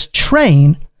apologist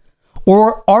train,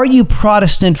 or are you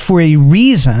Protestant for a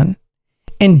reason?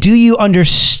 And do you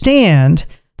understand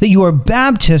that you are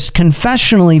Baptist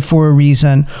confessionally for a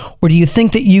reason, or do you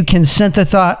think that you can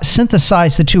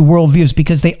synthesize the two worldviews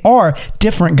because they are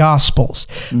different gospels?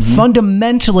 Mm-hmm.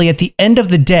 Fundamentally, at the end of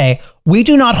the day, we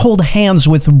do not hold hands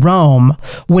with Rome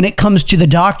when it comes to the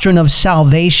doctrine of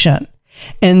salvation.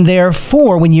 And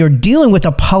therefore, when you're dealing with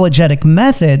apologetic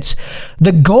methods,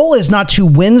 the goal is not to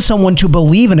win someone to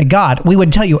believe in a God. We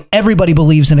would tell you everybody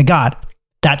believes in a God.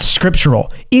 That's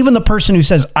scriptural. Even the person who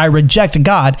says, I reject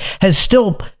God, has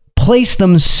still placed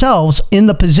themselves in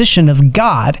the position of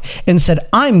God and said,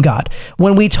 I'm God.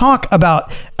 When we talk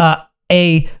about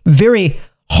a very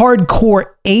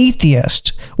hardcore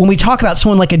atheist, when we talk about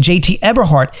someone like a J.T.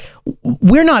 Eberhard,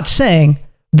 we're not saying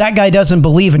that guy doesn't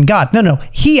believe in God. No.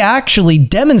 He actually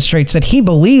demonstrates that he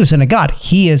believes in a God.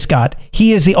 He is God.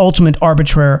 He is the ultimate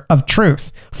arbiter of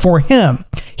truth. For him,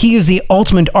 he is the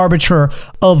ultimate arbiter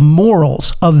of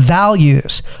morals, of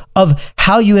values, of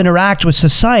how you interact with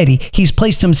society. He's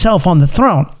placed himself on the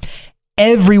throne.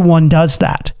 Everyone does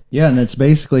that. Yeah, and it's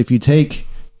basically, if you take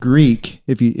Greek,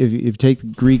 if you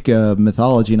take Greek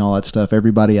mythology and all that stuff,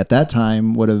 everybody at that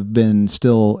time would have been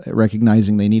still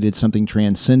recognizing they needed something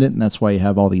transcendent, and that's why you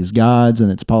have all these gods,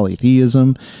 and it's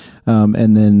polytheism.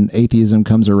 And then atheism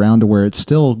comes around to where it's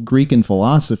still Greek in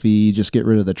philosophy. You just get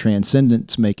rid of the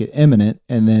transcendence, make it immanent,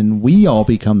 and then we all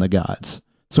become the gods.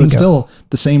 So it's still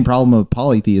the same problem of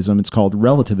polytheism. It's called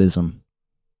relativism,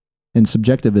 and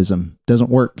subjectivism doesn't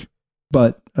work.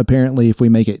 But apparently, if we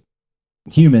make it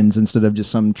humans instead of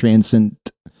just some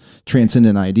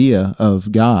transcendent idea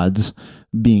of gods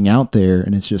being out there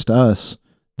and it's just us,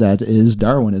 that is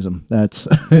Darwinism.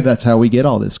 That's how we get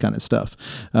all this kind of stuff,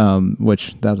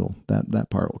 which that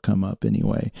part will come up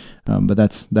anyway. But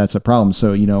that's a problem.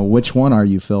 So, which one are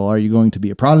you, Phil? Are you going to be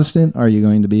a Protestant? Are you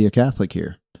going to be a Catholic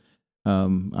here?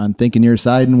 I'm thinking you're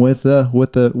siding with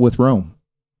Rome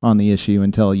on the issue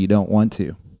until you don't want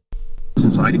to.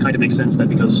 Inside, it kind of makes sense that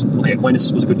because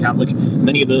Aquinas was a good Catholic,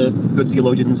 many of the good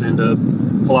theologians and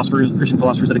Christian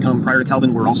philosophers that had come prior to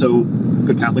Calvin were also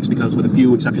good Catholics, because with a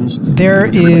few exceptions.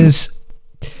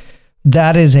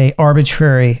 That is a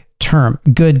arbitrary term,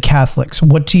 good Catholics.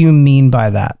 What do you mean by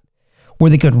that? Were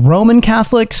they good Roman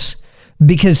Catholics?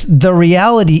 Because the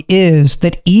reality is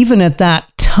that even at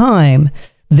that time,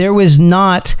 there was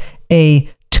not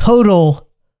a total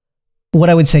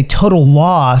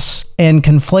loss and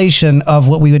conflation of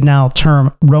what we would now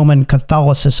term Roman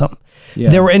Catholicism.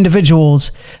 Yeah. There were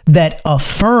individuals that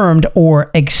affirmed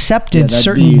or accepted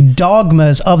certain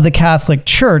dogmas of the Catholic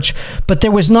Church, but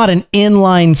there was not an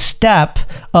inline step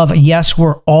of, yes,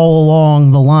 we're all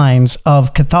along the lines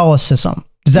of Catholicism.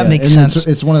 Does that make sense?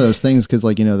 It's one of those things because,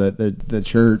 the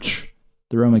church,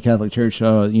 the Roman Catholic Church,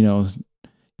 you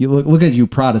look at you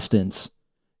Protestants,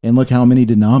 and look how many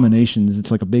denominations. It's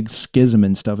like a big schism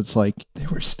and stuff. It's like they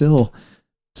were still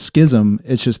schism.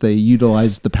 It's just they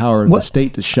utilized the power of the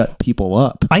state to shut people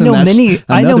up. I know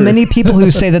many people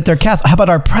who say that they're Catholic. How about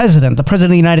our president? The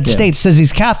president of the United States says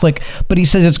he's Catholic, but he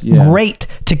says it's great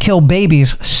to kill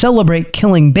babies, celebrate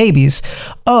killing babies.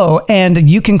 Oh, and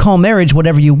you can call marriage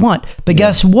whatever you want. But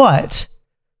guess what?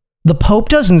 The Pope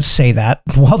doesn't say that.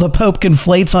 While the Pope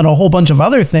conflates on a whole bunch of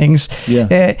other things,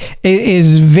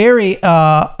 is very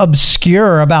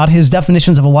obscure about his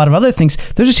definitions of a lot of other things.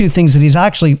 Those are two things that he's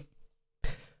actually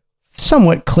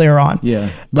somewhat clear on.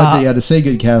 Yeah, but to say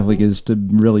good Catholic is to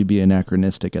really be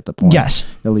anachronistic at the point. Yes,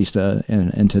 at least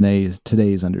in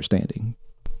today's understanding.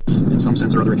 In some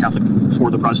sense or other, a Catholic for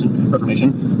the Protestant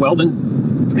Reformation. Well,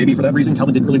 then maybe for that reason,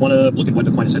 Calvin didn't really want to look at what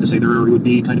Aquinas had to say. There would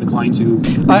be kind of inclined to.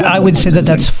 I would say that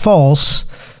that's false.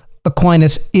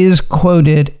 Aquinas is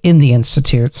quoted in the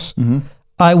Institutes. Mm-hmm.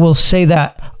 I will say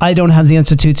that I don't have the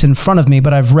Institutes in front of me,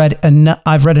 but I've read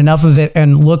enough of it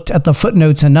and looked at the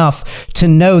footnotes enough to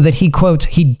know that he quotes.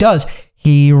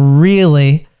 He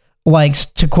really likes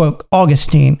to quote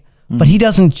Augustine, but he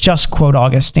doesn't just quote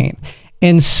Augustine,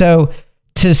 and so.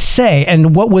 To say,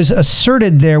 and what was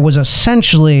asserted there was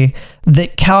essentially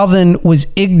that Calvin was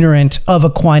ignorant of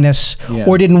Aquinas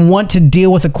or didn't want to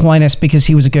deal with Aquinas because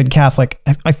he was a good Catholic.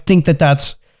 I think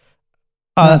that's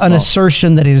an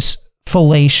assertion that is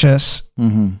fallacious.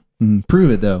 Mm-hmm. Mm-hmm.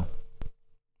 Prove it, though.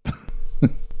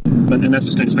 And that's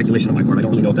just kind of speculation on my part. I don't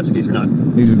really know if that's the case or not.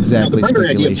 It's exactly the primary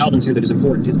idea of Calvin's here that is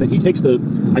important is that he takes the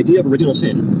idea of original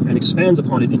sin and expands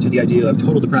upon it into the idea of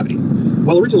total depravity.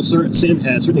 While original sin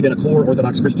has certainly been a core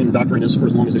Orthodox Christian doctrine for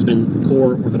as long as there's been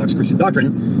core Orthodox Christian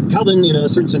doctrine, Calvin, in a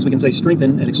certain sense, we can say,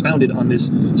 strengthened and expounded on this.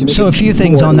 So a few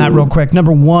things on that real quick.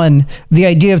 Number one, the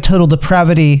idea of total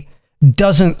depravity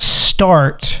doesn't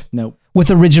start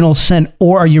with original sin,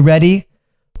 or are you ready?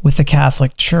 With the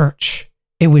Catholic Church.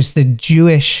 It was the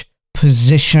Jewish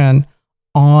position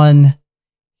on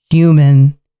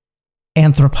human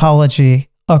anthropology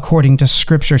according to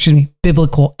Scripture.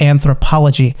 Biblical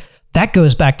anthropology. That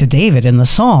goes back to David in the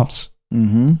Psalms.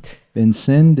 Mm-hmm. In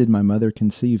sin did my mother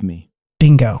conceive me.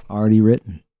 Bingo. Already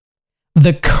written.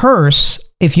 The curse,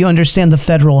 if you understand the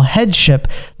federal headship,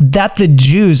 that the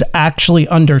Jews actually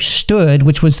understood,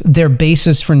 which was their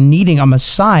basis for needing a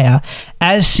Messiah,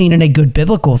 as seen in a good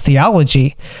biblical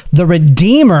theology, the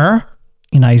Redeemer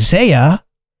in Isaiah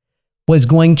was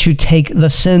going to take the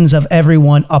sins of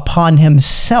everyone upon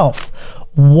himself.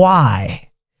 Why?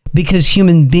 Because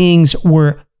human beings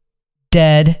were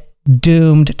dead,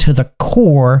 doomed to the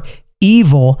core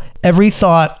evil. Every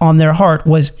thought on their heart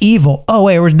was evil. Oh,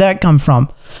 wait, where did that come from?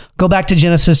 Go back to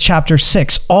Genesis chapter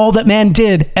 6. All that man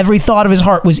did, every thought of his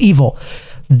heart was evil.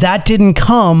 That didn't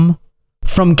come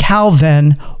from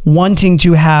Calvin wanting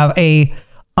to have a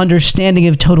understanding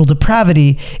of total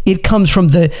depravity. It comes from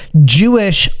the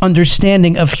Jewish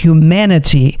understanding of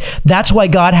humanity. That's why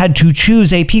God had to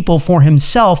choose a people for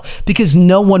himself, because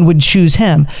no one would choose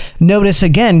him. Notice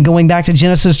again, going back to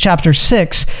Genesis chapter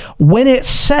 6, when it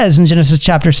says in Genesis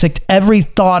chapter 6, every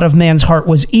thought of man's heart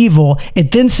was evil,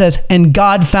 it then says, and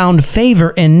God found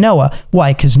favor in Noah.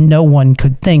 Why? Because no one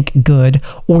could think good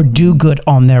or do good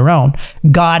on their own.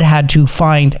 God had to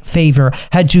find favor,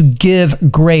 had to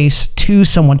give grace to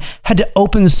someone, had to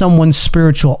open someone's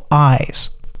spiritual eyes.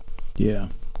 Yeah.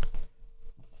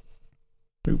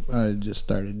 I just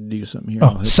started to do something here.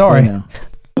 Oh, sorry. You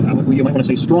might want to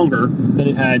say stronger than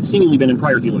it had seemingly been in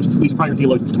prior theologians, at least prior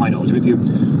theologians to my knowledge. If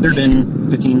there had been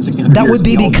 15, 1600 that years, would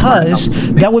be because,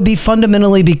 that would be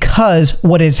fundamentally because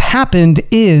what has happened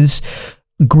is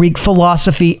Greek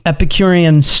philosophy,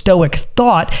 Epicurean Stoic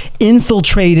thought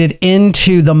infiltrated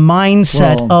into the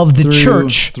mindset of the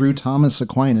church. Through Thomas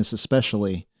Aquinas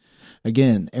especially.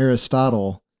 Again,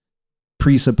 Aristotle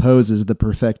presupposes the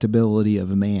perfectibility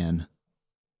of a man.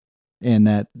 And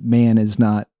that man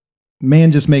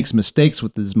just makes mistakes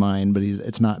with his mind, but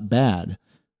it's not bad.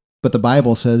 But the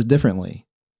Bible says differently.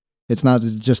 It's not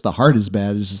just the heart is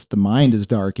bad, it's just the mind is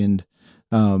darkened.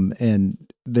 And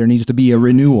there needs to be a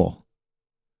renewal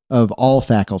of all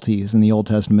faculties, and the Old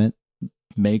Testament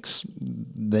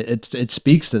it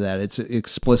speaks to that. It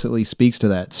explicitly speaks to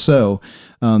that. So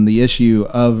the issue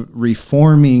of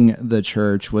reforming the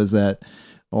church was that,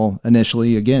 well,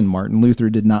 initially, again, Martin Luther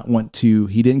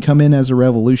he didn't come in as a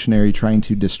revolutionary trying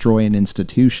to destroy an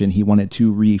institution. He wanted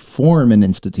to reform an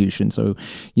institution. So,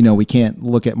 we can't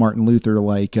look at Martin Luther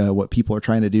like what people are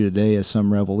trying to do today as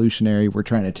some revolutionary. We're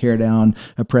trying to tear down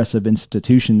oppressive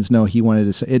institutions. No, he wanted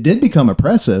to say it did become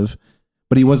oppressive,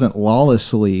 but he wasn't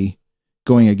lawlessly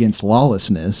going against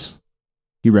lawlessness.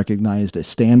 He recognized a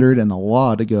standard and a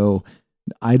law to go,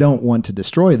 I don't want to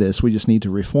destroy this. We just need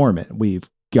to reform it. We've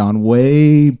gone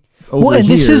way over and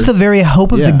this here. is the very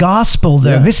hope of the gospel,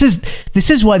 though. Yeah. This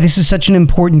is why this is such an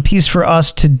important piece for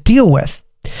us to deal with.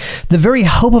 The very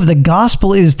hope of the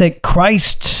gospel is that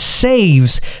Christ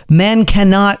saves. Man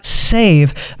cannot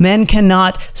save. Man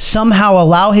cannot somehow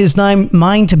allow his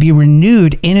mind to be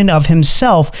renewed in and of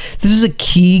himself. This is a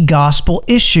key gospel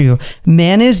issue.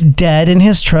 Man is dead in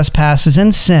his trespasses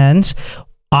and sins.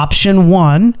 Option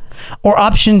 1. Or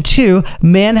option 2,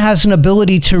 man has an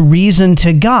ability to reason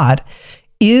to God.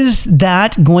 Is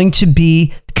that going to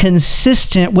be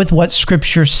consistent with what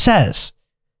Scripture says?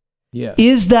 Yeah.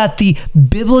 Is that the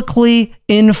biblically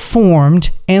informed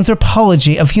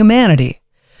anthropology of humanity?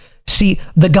 See,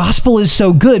 the gospel is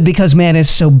so good because man is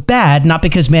so bad, not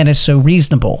because man is so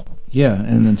reasonable. Yeah,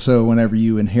 and then so whenever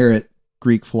you inherit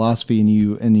Greek philosophy and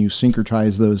you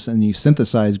syncretize those and you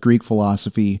synthesize Greek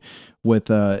philosophy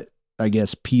with I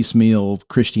guess piecemeal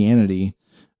Christianity,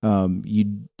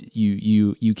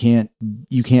 you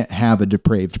can't have a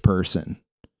depraved person.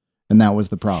 And that was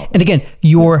the problem. And again,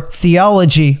 your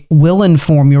theology will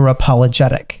inform your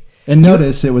apologetic. And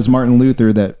notice it was Martin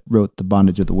Luther that wrote The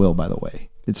Bondage of the Will, by the way.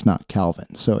 It's not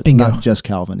Calvin. So it's Bingo. not just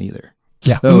Calvin either.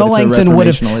 Yeah, So Melanchthon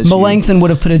would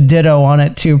have put a ditto on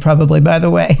it too, probably, by the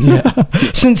way. Yeah.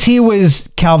 Since he was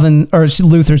Calvin or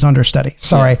Luther's understudy.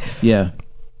 Sorry. Yeah.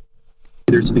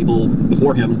 There's some people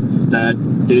before him that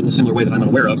did it in a similar way that I'm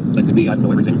unaware of. That could be, I don't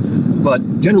know everything.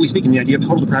 But generally speaking, the idea of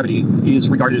total depravity is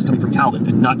regarded as coming from Calvin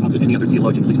and not any other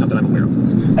theologian, at least not that I'm aware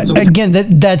of. So again,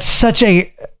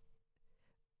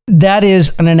 that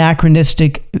is an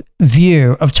anachronistic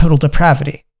view of total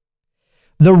depravity.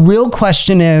 The real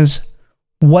question is,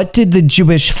 what did the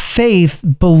Jewish faith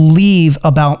believe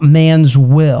about man's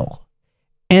will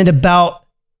and about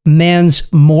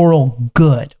man's moral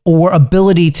good or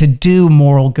ability to do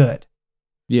moral good?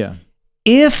 Yeah.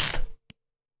 If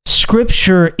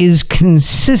Scripture is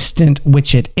consistent,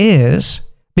 which it is,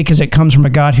 because it comes from a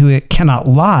God who cannot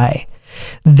lie,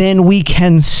 then we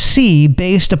can see,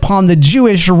 based upon the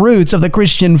Jewish roots of the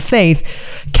Christian faith,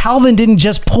 Calvin didn't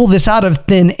just pull this out of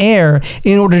thin air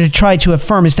in order to try to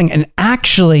affirm his thing. And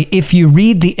actually, if you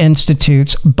read the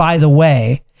Institutes, by the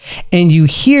way, and you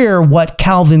hear what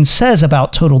Calvin says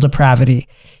about total depravity,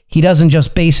 he doesn't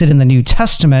just base it in the New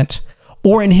Testament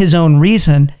or in his own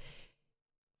reason.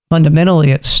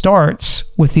 Fundamentally, it starts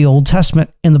with the Old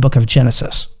Testament in the book of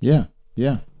Genesis. Yeah.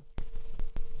 Yeah.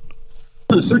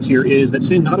 What it asserts here is that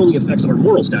sin not only affects our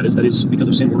moral status, that is, because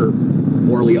of sin we're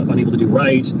morally unable to do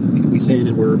right, we sin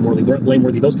and we're morally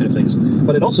blameworthy, those kind of things.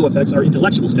 But it also affects our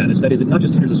intellectual status. That is, it not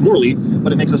just hinders us morally,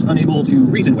 but it makes us unable to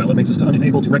reason well. It makes us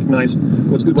unable to recognize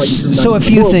what's good, right, and true. So a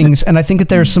few things, and I think that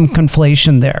there's some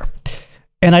conflation there.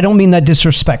 And I don't mean that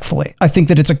disrespectfully. I think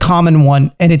that it's a common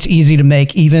one, and it's easy to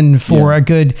make even for a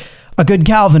good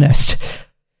Calvinist.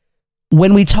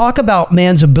 When we talk about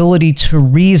man's ability to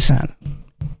reason,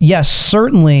 yes,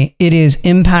 certainly it is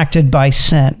impacted by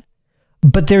sin,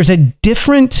 but there's a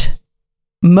different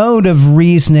mode of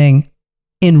reasoning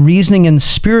in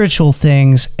spiritual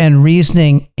things and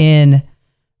reasoning in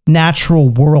natural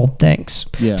world things.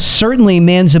 Yeah. Certainly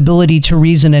man's ability to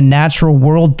reason in natural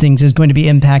world things is going to be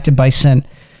impacted by sin,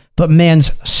 but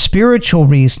man's spiritual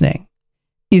reasoning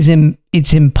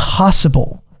it's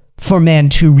impossible for man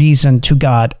to reason to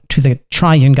God, to the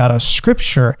triune God of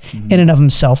Scripture in and of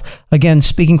himself. Again,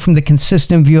 speaking from the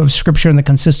consistent view of Scripture and the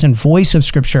consistent voice of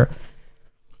Scripture,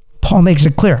 Paul makes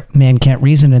it clear, man can't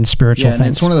reason in spiritual Yeah, and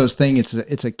things. it's one of those things,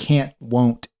 it's a can't,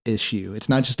 won't issue. It's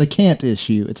not just a can't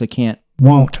issue, it's a can't,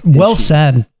 Won't. Well issue.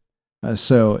 said.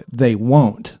 So they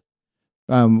won't.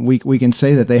 We can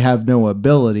say that they have no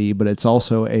ability, but it's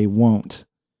also a won't.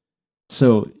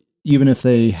 So even if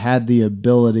they had the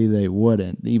ability, they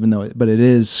wouldn't. But it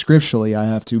is scripturally, I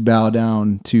have to bow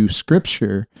down to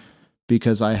Scripture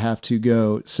because I have to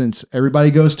go. Since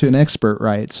everybody goes to an expert,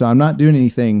 right? So I'm not doing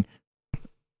anything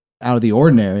out of the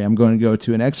ordinary. I'm going to go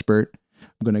to an expert.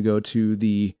 I'm going to go to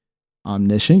the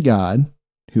omniscient God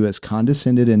who has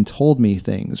condescended and told me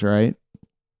things, right?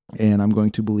 And I'm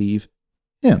going to believe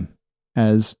him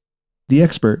as the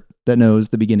expert that knows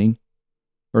the beginning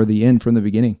or the end from the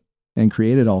beginning and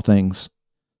created all things.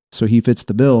 So he fits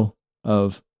the bill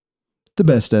of the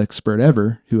best expert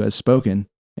ever who has spoken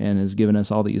and has given us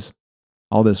all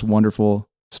this wonderful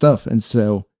stuff. And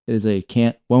so it is a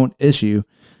can't, won't issue.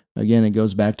 Again, it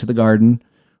goes back to the garden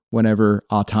whenever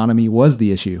autonomy was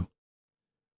the issue.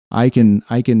 I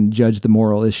can judge the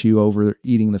moral issue over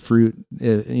eating the fruit.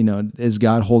 Is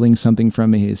God holding something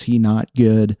from me? Is he not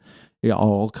good? It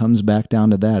all comes back down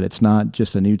to that. It's not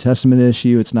just a New Testament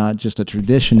issue. It's not just a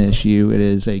tradition issue. It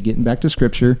is a getting back to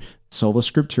Scripture, sola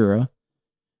scriptura.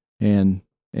 And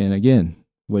again,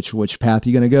 which path are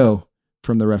you going to go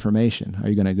from the Reformation? Are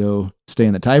you going to go stay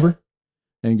in the Tiber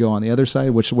and go on the other side?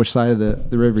 Which side of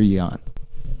the river are you on?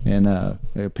 And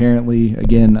apparently,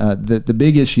 again, the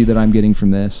big issue that I'm getting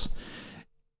from this,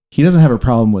 he doesn't have a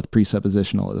problem with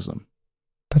presuppositionalism.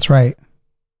 That's right.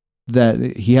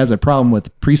 That he has a problem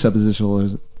with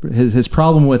presuppositionalism. His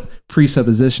problem with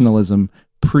presuppositionalism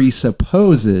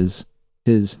presupposes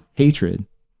his hatred,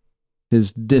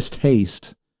 his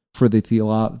distaste for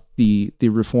the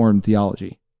Reformed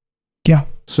theology. Yeah.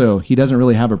 So he doesn't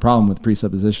really have a problem with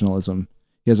presuppositionalism.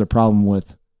 He has a problem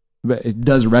with, but it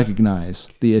does recognize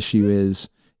the issue is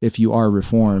if you are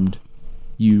Reformed,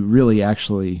 you really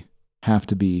actually have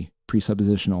to be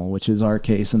presuppositional, which is our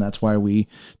case, and that's why we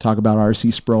talk about R.C.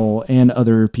 Sproul and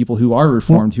other people who are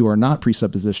Reformed who are not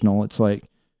presuppositional. It's like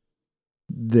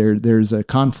there's a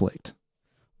conflict.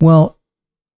 Well,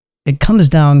 it comes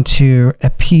down to a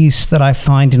piece that I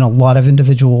find in a lot of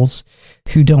individuals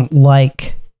who don't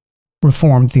like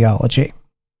Reformed theology.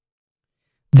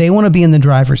 They want to be in the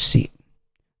driver's seat.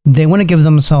 They want to give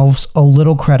themselves a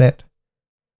little credit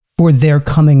for their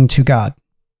coming to God.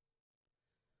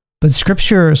 But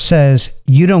Scripture says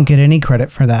you don't get any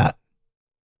credit for that.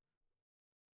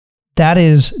 That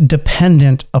is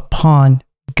dependent upon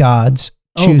God's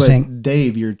choosing. But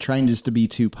Dave, you're trying just to be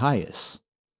too pious.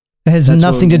 It has That's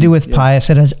nothing to do with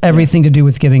pious. It has everything to do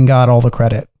with giving God all the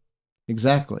credit.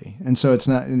 Exactly. And so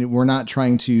we're not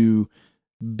trying to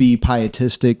be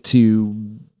pietistic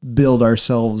to build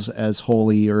ourselves as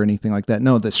holy or anything like that.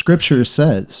 No, the Scripture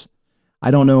says, I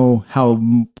don't know how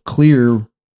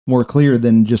more clear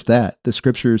than just that. The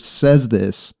Scripture says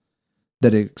this,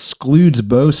 that it excludes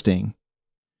boasting,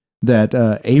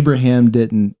 that Abraham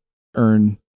didn't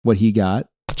earn what he got.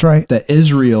 That's right. That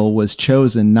Israel was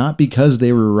chosen not because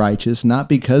they were righteous, not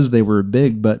because they were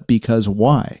big, but because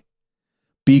why?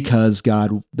 Because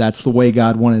that's the way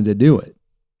God wanted to do it.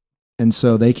 And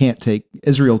so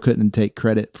Israel couldn't take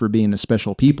credit for being a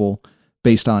special people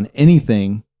based on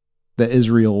anything that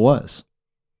Israel was,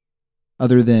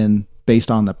 other than based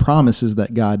on the promises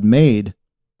that God made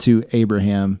to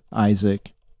Abraham,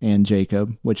 Isaac, and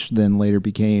Jacob, which then later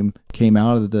came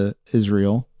out of the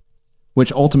Israel,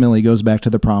 which ultimately goes back to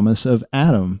the promise of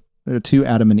Adam, to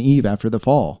Adam and Eve after the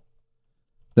fall,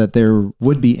 that there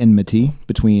would be enmity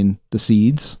between the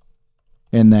seeds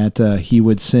and that he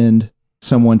would send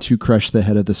someone to crush the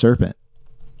head of the serpent.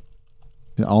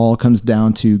 It all comes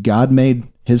down to God made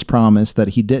his promise that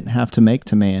he didn't have to make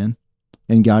to man,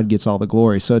 and God gets all the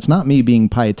glory. So it's not me being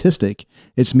pietistic.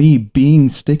 It's me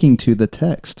sticking to the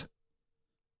text.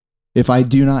 If I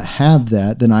do not have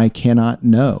that, then I cannot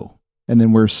know. And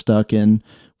then we're stuck in,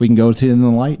 we can go to an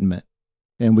enlightenment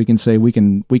and we can say, we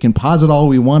can posit all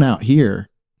we want out here,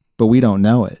 but we don't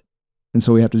know it. And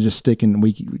so we have to just stick in,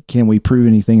 can we prove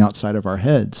anything outside of our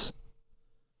heads?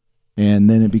 And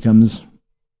then it becomes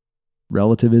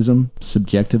relativism,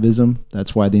 subjectivism.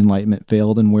 That's why the Enlightenment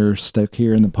failed, and we're stuck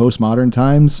here in the postmodern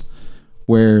times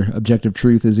where objective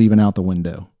truth is even out the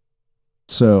window.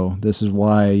 So this is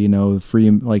why,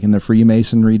 like in the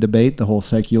Freemasonry debate, the whole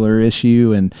secular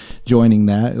issue and joining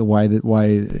that, why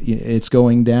it's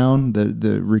going down,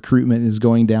 the recruitment is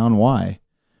going down. Why?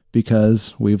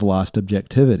 Because we've lost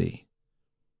objectivity.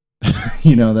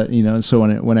 So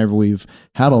whenever we've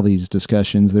had all these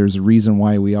discussions, there's a reason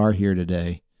why we are here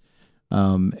today.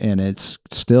 And it's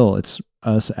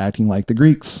us acting like the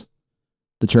Greeks.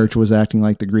 The church was acting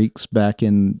like the Greeks back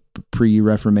in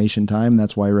pre-Reformation time.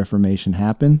 That's why Reformation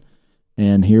happened.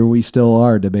 And here we still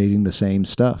are debating the same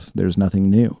stuff. There's nothing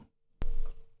new.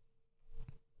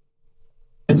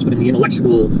 But in the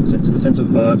intellectual sense, in the sense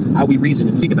of how we reason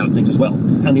and think about things as well.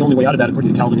 And the only way out of that,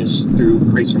 according to Calvin, is through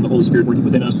grace from the Holy Spirit working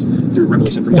within us, through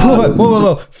revelation from God.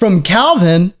 Whoa. From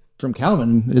Calvin? From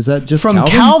Calvin? Is that just from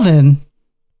Calvin?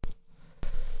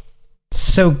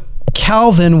 So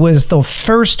Calvin was the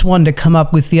first one to come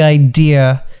up with the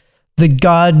idea that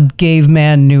God gave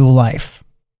man new life.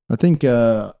 I think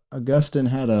Augustine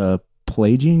had a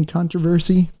Pelagian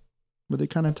controversy where they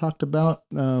kind of talked about,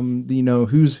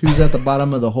 who's at the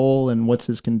bottom of the hole and what's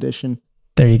his condition.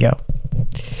 There you go.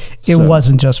 It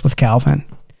wasn't just with Calvin.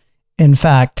 In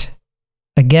fact,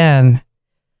 again,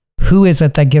 who is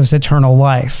it that gives eternal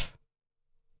life?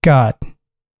 God.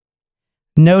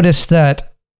 Notice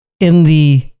that in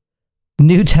the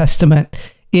New Testament,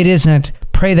 it isn't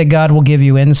pray that God will give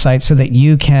you insight so that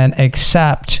you can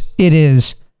accept. It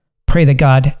is pray that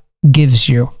God gives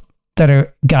you,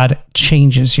 that God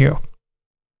changes you.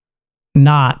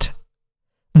 Not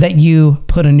that you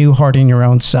put a new heart in your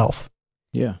own self.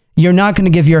 Yeah. You're not going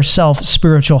to give yourself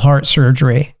spiritual heart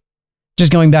surgery.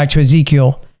 Just going back to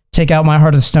Ezekiel, take out my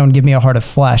heart of stone, give me a heart of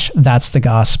flesh. That's the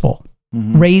gospel.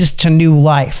 Mm-hmm. Raised to new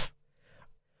life.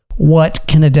 What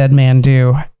can a dead man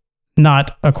do?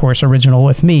 Not, of course, original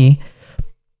with me.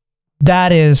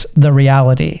 That is the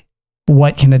reality.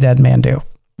 What can a dead man do?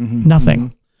 Mm-hmm. Nothing.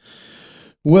 Mm-hmm.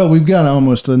 Well, we've got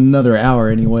almost another hour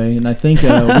anyway, and I think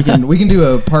we can do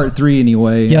a part 3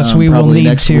 anyway. Yes, we probably will need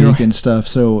next to. week and stuff.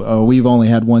 So we've only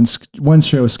had one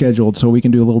show scheduled, so we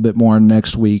can do a little bit more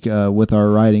next week with our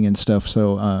writing and stuff.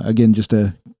 So again, just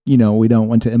to we don't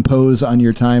want to impose on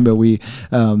your time, but we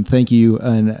thank you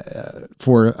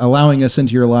for allowing us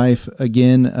into your life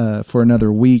again for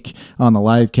another week on the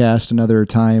live cast, another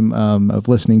time of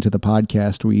listening to the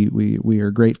podcast. We are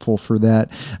grateful for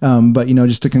that. But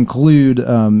just to conclude,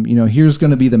 here's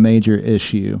going to be the major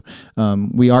issue.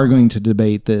 We are going to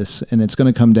debate this, and it's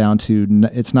going to come down to,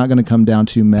 it's not going to come down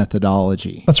to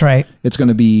methodology. That's right. It's going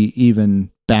to be even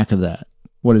back of that.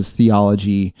 What is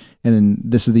theology? And then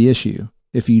this is the issue.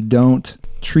 If you don't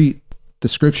treat the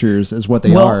scriptures as what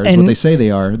they are, as what they say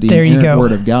they are, the inerrant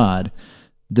word of God,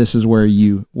 this is where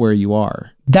you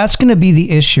are. That's going to be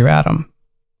the issue, Adam.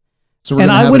 So we're going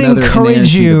to have another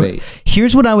inerrancy debate.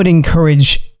 Here's what I would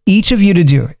encourage each of you to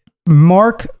do.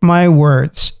 Mark my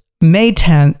words, May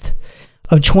 10th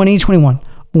of 2021,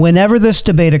 whenever this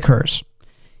debate occurs,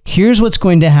 here's what's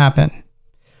going to happen.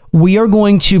 We are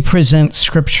going to present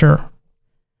scripture.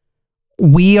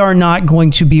 We are not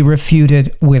going to be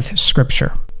refuted with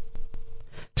scripture.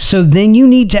 So then you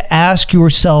need to ask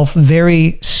yourself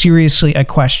very seriously a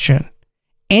question.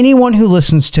 Anyone who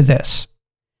listens to this,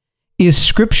 is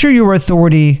scripture your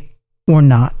authority or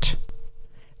not?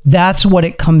 That's what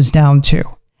it comes down to.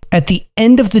 At the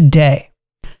end of the day,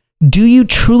 do you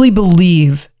truly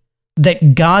believe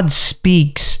that God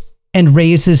speaks and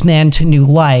raises man to new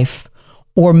life,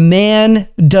 or man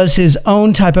does his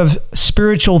own type of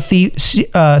spiritual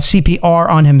CPR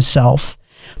on himself,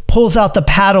 pulls out the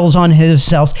paddles on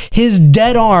himself, his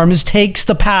dead arms, takes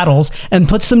the paddles and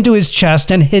puts them to his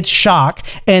chest and hits shock,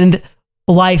 and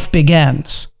life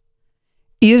begins?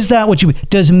 Is that what you...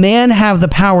 Does man have the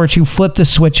power to flip the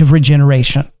switch of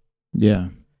regeneration? Yeah.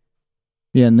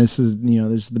 Yeah, and this is,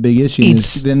 there's the big issue.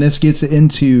 Then this gets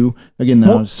into,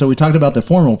 again, so we talked about the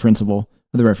formal principle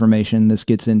of the Reformation. This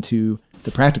gets into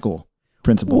the practical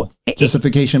principle.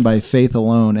 Justification by faith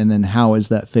alone, and then how is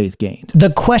that faith gained?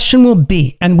 The question will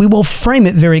be, and we will frame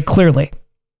it very clearly,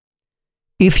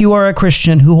 if you are a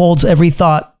Christian who holds every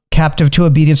thought captive to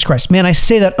obedience to Christ. Man, I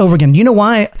say that over again. You know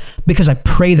why? Because I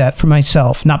pray that for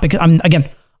myself. Not because I'm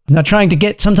not trying to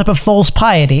get some type of false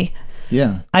piety.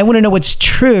 Yeah. I want to know what's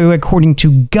true according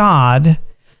to God,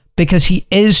 because he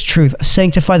is truth.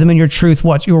 Sanctify them in your truth.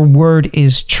 What? Your word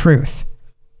is truth.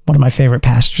 One of my favorite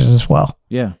passages as well.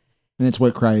 Yeah. And it's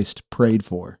what Christ prayed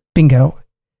for. Bingo.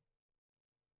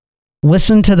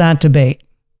 Listen to that debate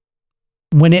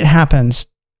when it happens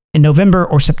in November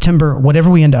or September, whatever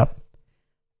we end up.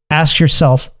 Ask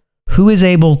yourself, who is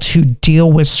able to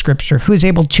deal with Scripture? Who is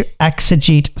able to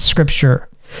exegete Scripture?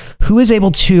 Who is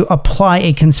able to apply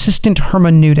a consistent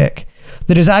hermeneutic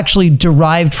that is actually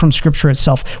derived from Scripture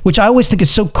itself? Which I always think is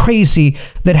so crazy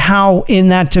that how in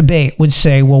that debate would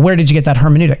say, well, where did you get that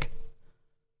hermeneutic?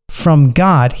 From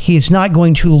God. He is not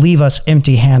going to leave us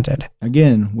empty-handed.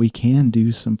 Again, we can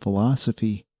do some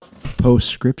philosophy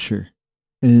post-Scripture,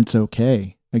 and it's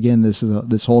okay. Again,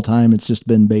 this whole time it's just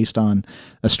been based on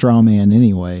a straw man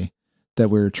anyway, that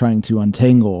we're trying to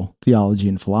untangle theology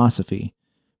and philosophy.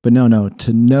 But no,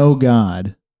 to know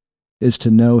God is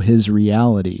to know his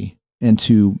reality and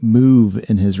to move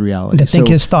in his reality. To think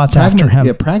his thoughts after him.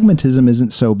 Yeah, pragmatism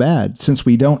isn't so bad, since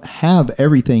we don't have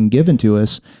everything given to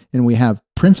us and we have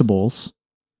principles.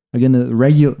 Again,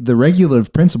 the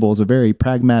regulative principle is a very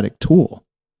pragmatic tool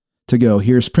to go,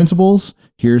 here's principles,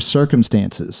 here's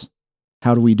circumstances.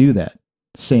 How do we do that?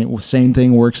 Same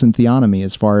thing works in theonomy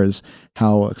as far as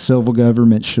how a civil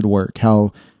government should work.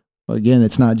 How, again,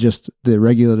 it's not just the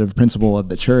regulative principle of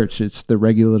the church, it's the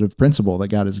regulative principle that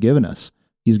God has given us.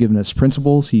 He's given us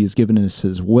principles, he's given us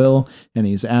his will, and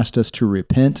he's asked us to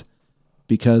repent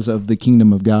because of the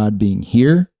kingdom of God being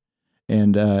here,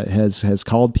 and has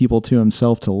called people to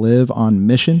himself to live on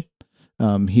mission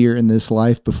here in this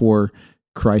life before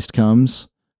Christ comes,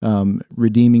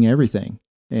 redeeming everything.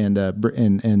 And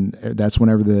that's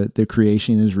whenever the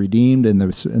creation is redeemed and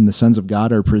the sons of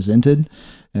God are presented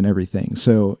and everything.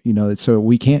 So,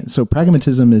 so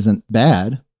pragmatism isn't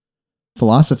bad.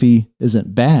 Philosophy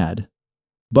isn't bad,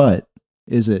 but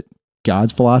is it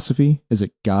God's philosophy? Is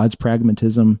it God's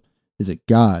pragmatism? Is it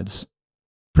God's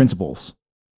principles?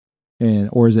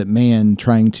 Or is it man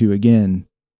trying to, again,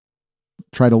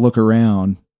 try to look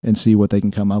around and see what they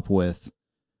can come up with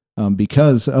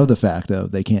because of the fact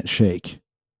of they can't shake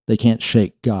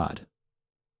God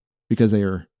because they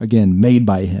are, again, made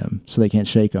by him, so they can't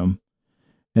shake him.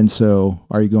 And so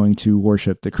are you going to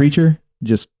worship the creature,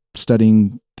 just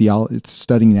studying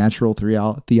natural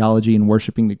theology and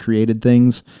worshiping the created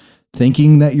things,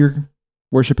 thinking that you're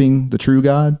worshiping the true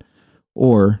God?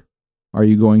 Or are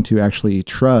you going to actually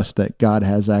trust that God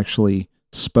has actually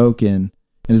spoken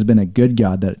and has been a good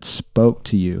God that spoke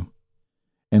to you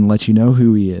and let you know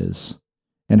who he is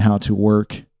and how to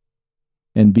work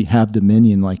and have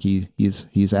dominion like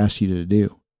he's asked you to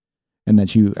do, and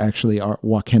that you actually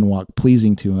can walk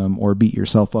pleasing to him, or beat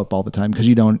yourself up all the time because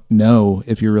you don't know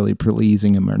if you're really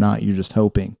pleasing him or not. You're just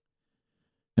hoping.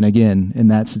 And again, in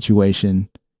that situation,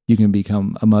 you can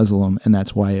become a Muslim, and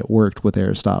that's why it worked with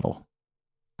Aristotle.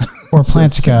 Or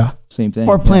Plantinga. Same thing.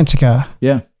 Or Plantinga.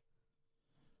 Yeah.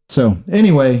 So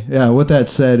anyway, yeah. With that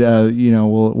said,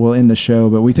 we'll end the show.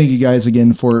 But we thank you guys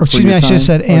again for your time. I should have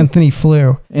said Anthony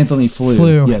Flew. Anthony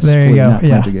Flew. Yes, there you go.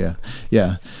 Yeah.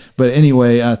 Yeah. But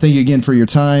anyway, thank you again for your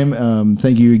time.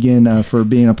 Thank you again for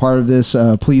being a part of this.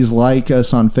 Please like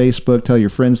us on Facebook. Tell your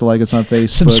friends to like us on Facebook.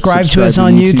 Subscribe to us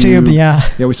on YouTube. Yeah.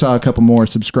 Yeah, we saw a couple more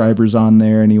subscribers on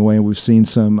there anyway. We've seen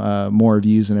some more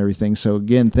views and everything. So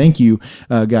again, thank you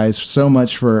guys so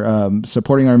much for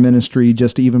supporting our ministry,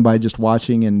 just even by just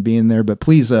watching and being there. But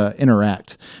please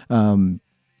interact.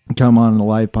 Come on the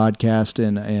live podcast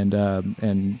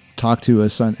and talk to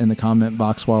us in the comment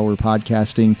box while we're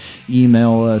podcasting.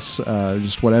 Email us,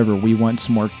 just whatever. We want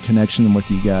some more connection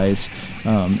with you guys,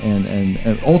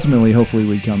 and ultimately, hopefully,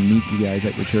 we come meet you guys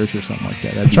at your church or something like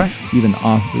that. That'd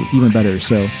be even better.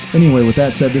 So, anyway, with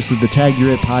that said, this is the Tag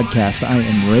Your It podcast. I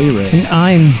am Ray, and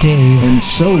I'm Dave, and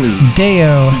Soli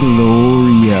Deo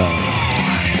Gloria.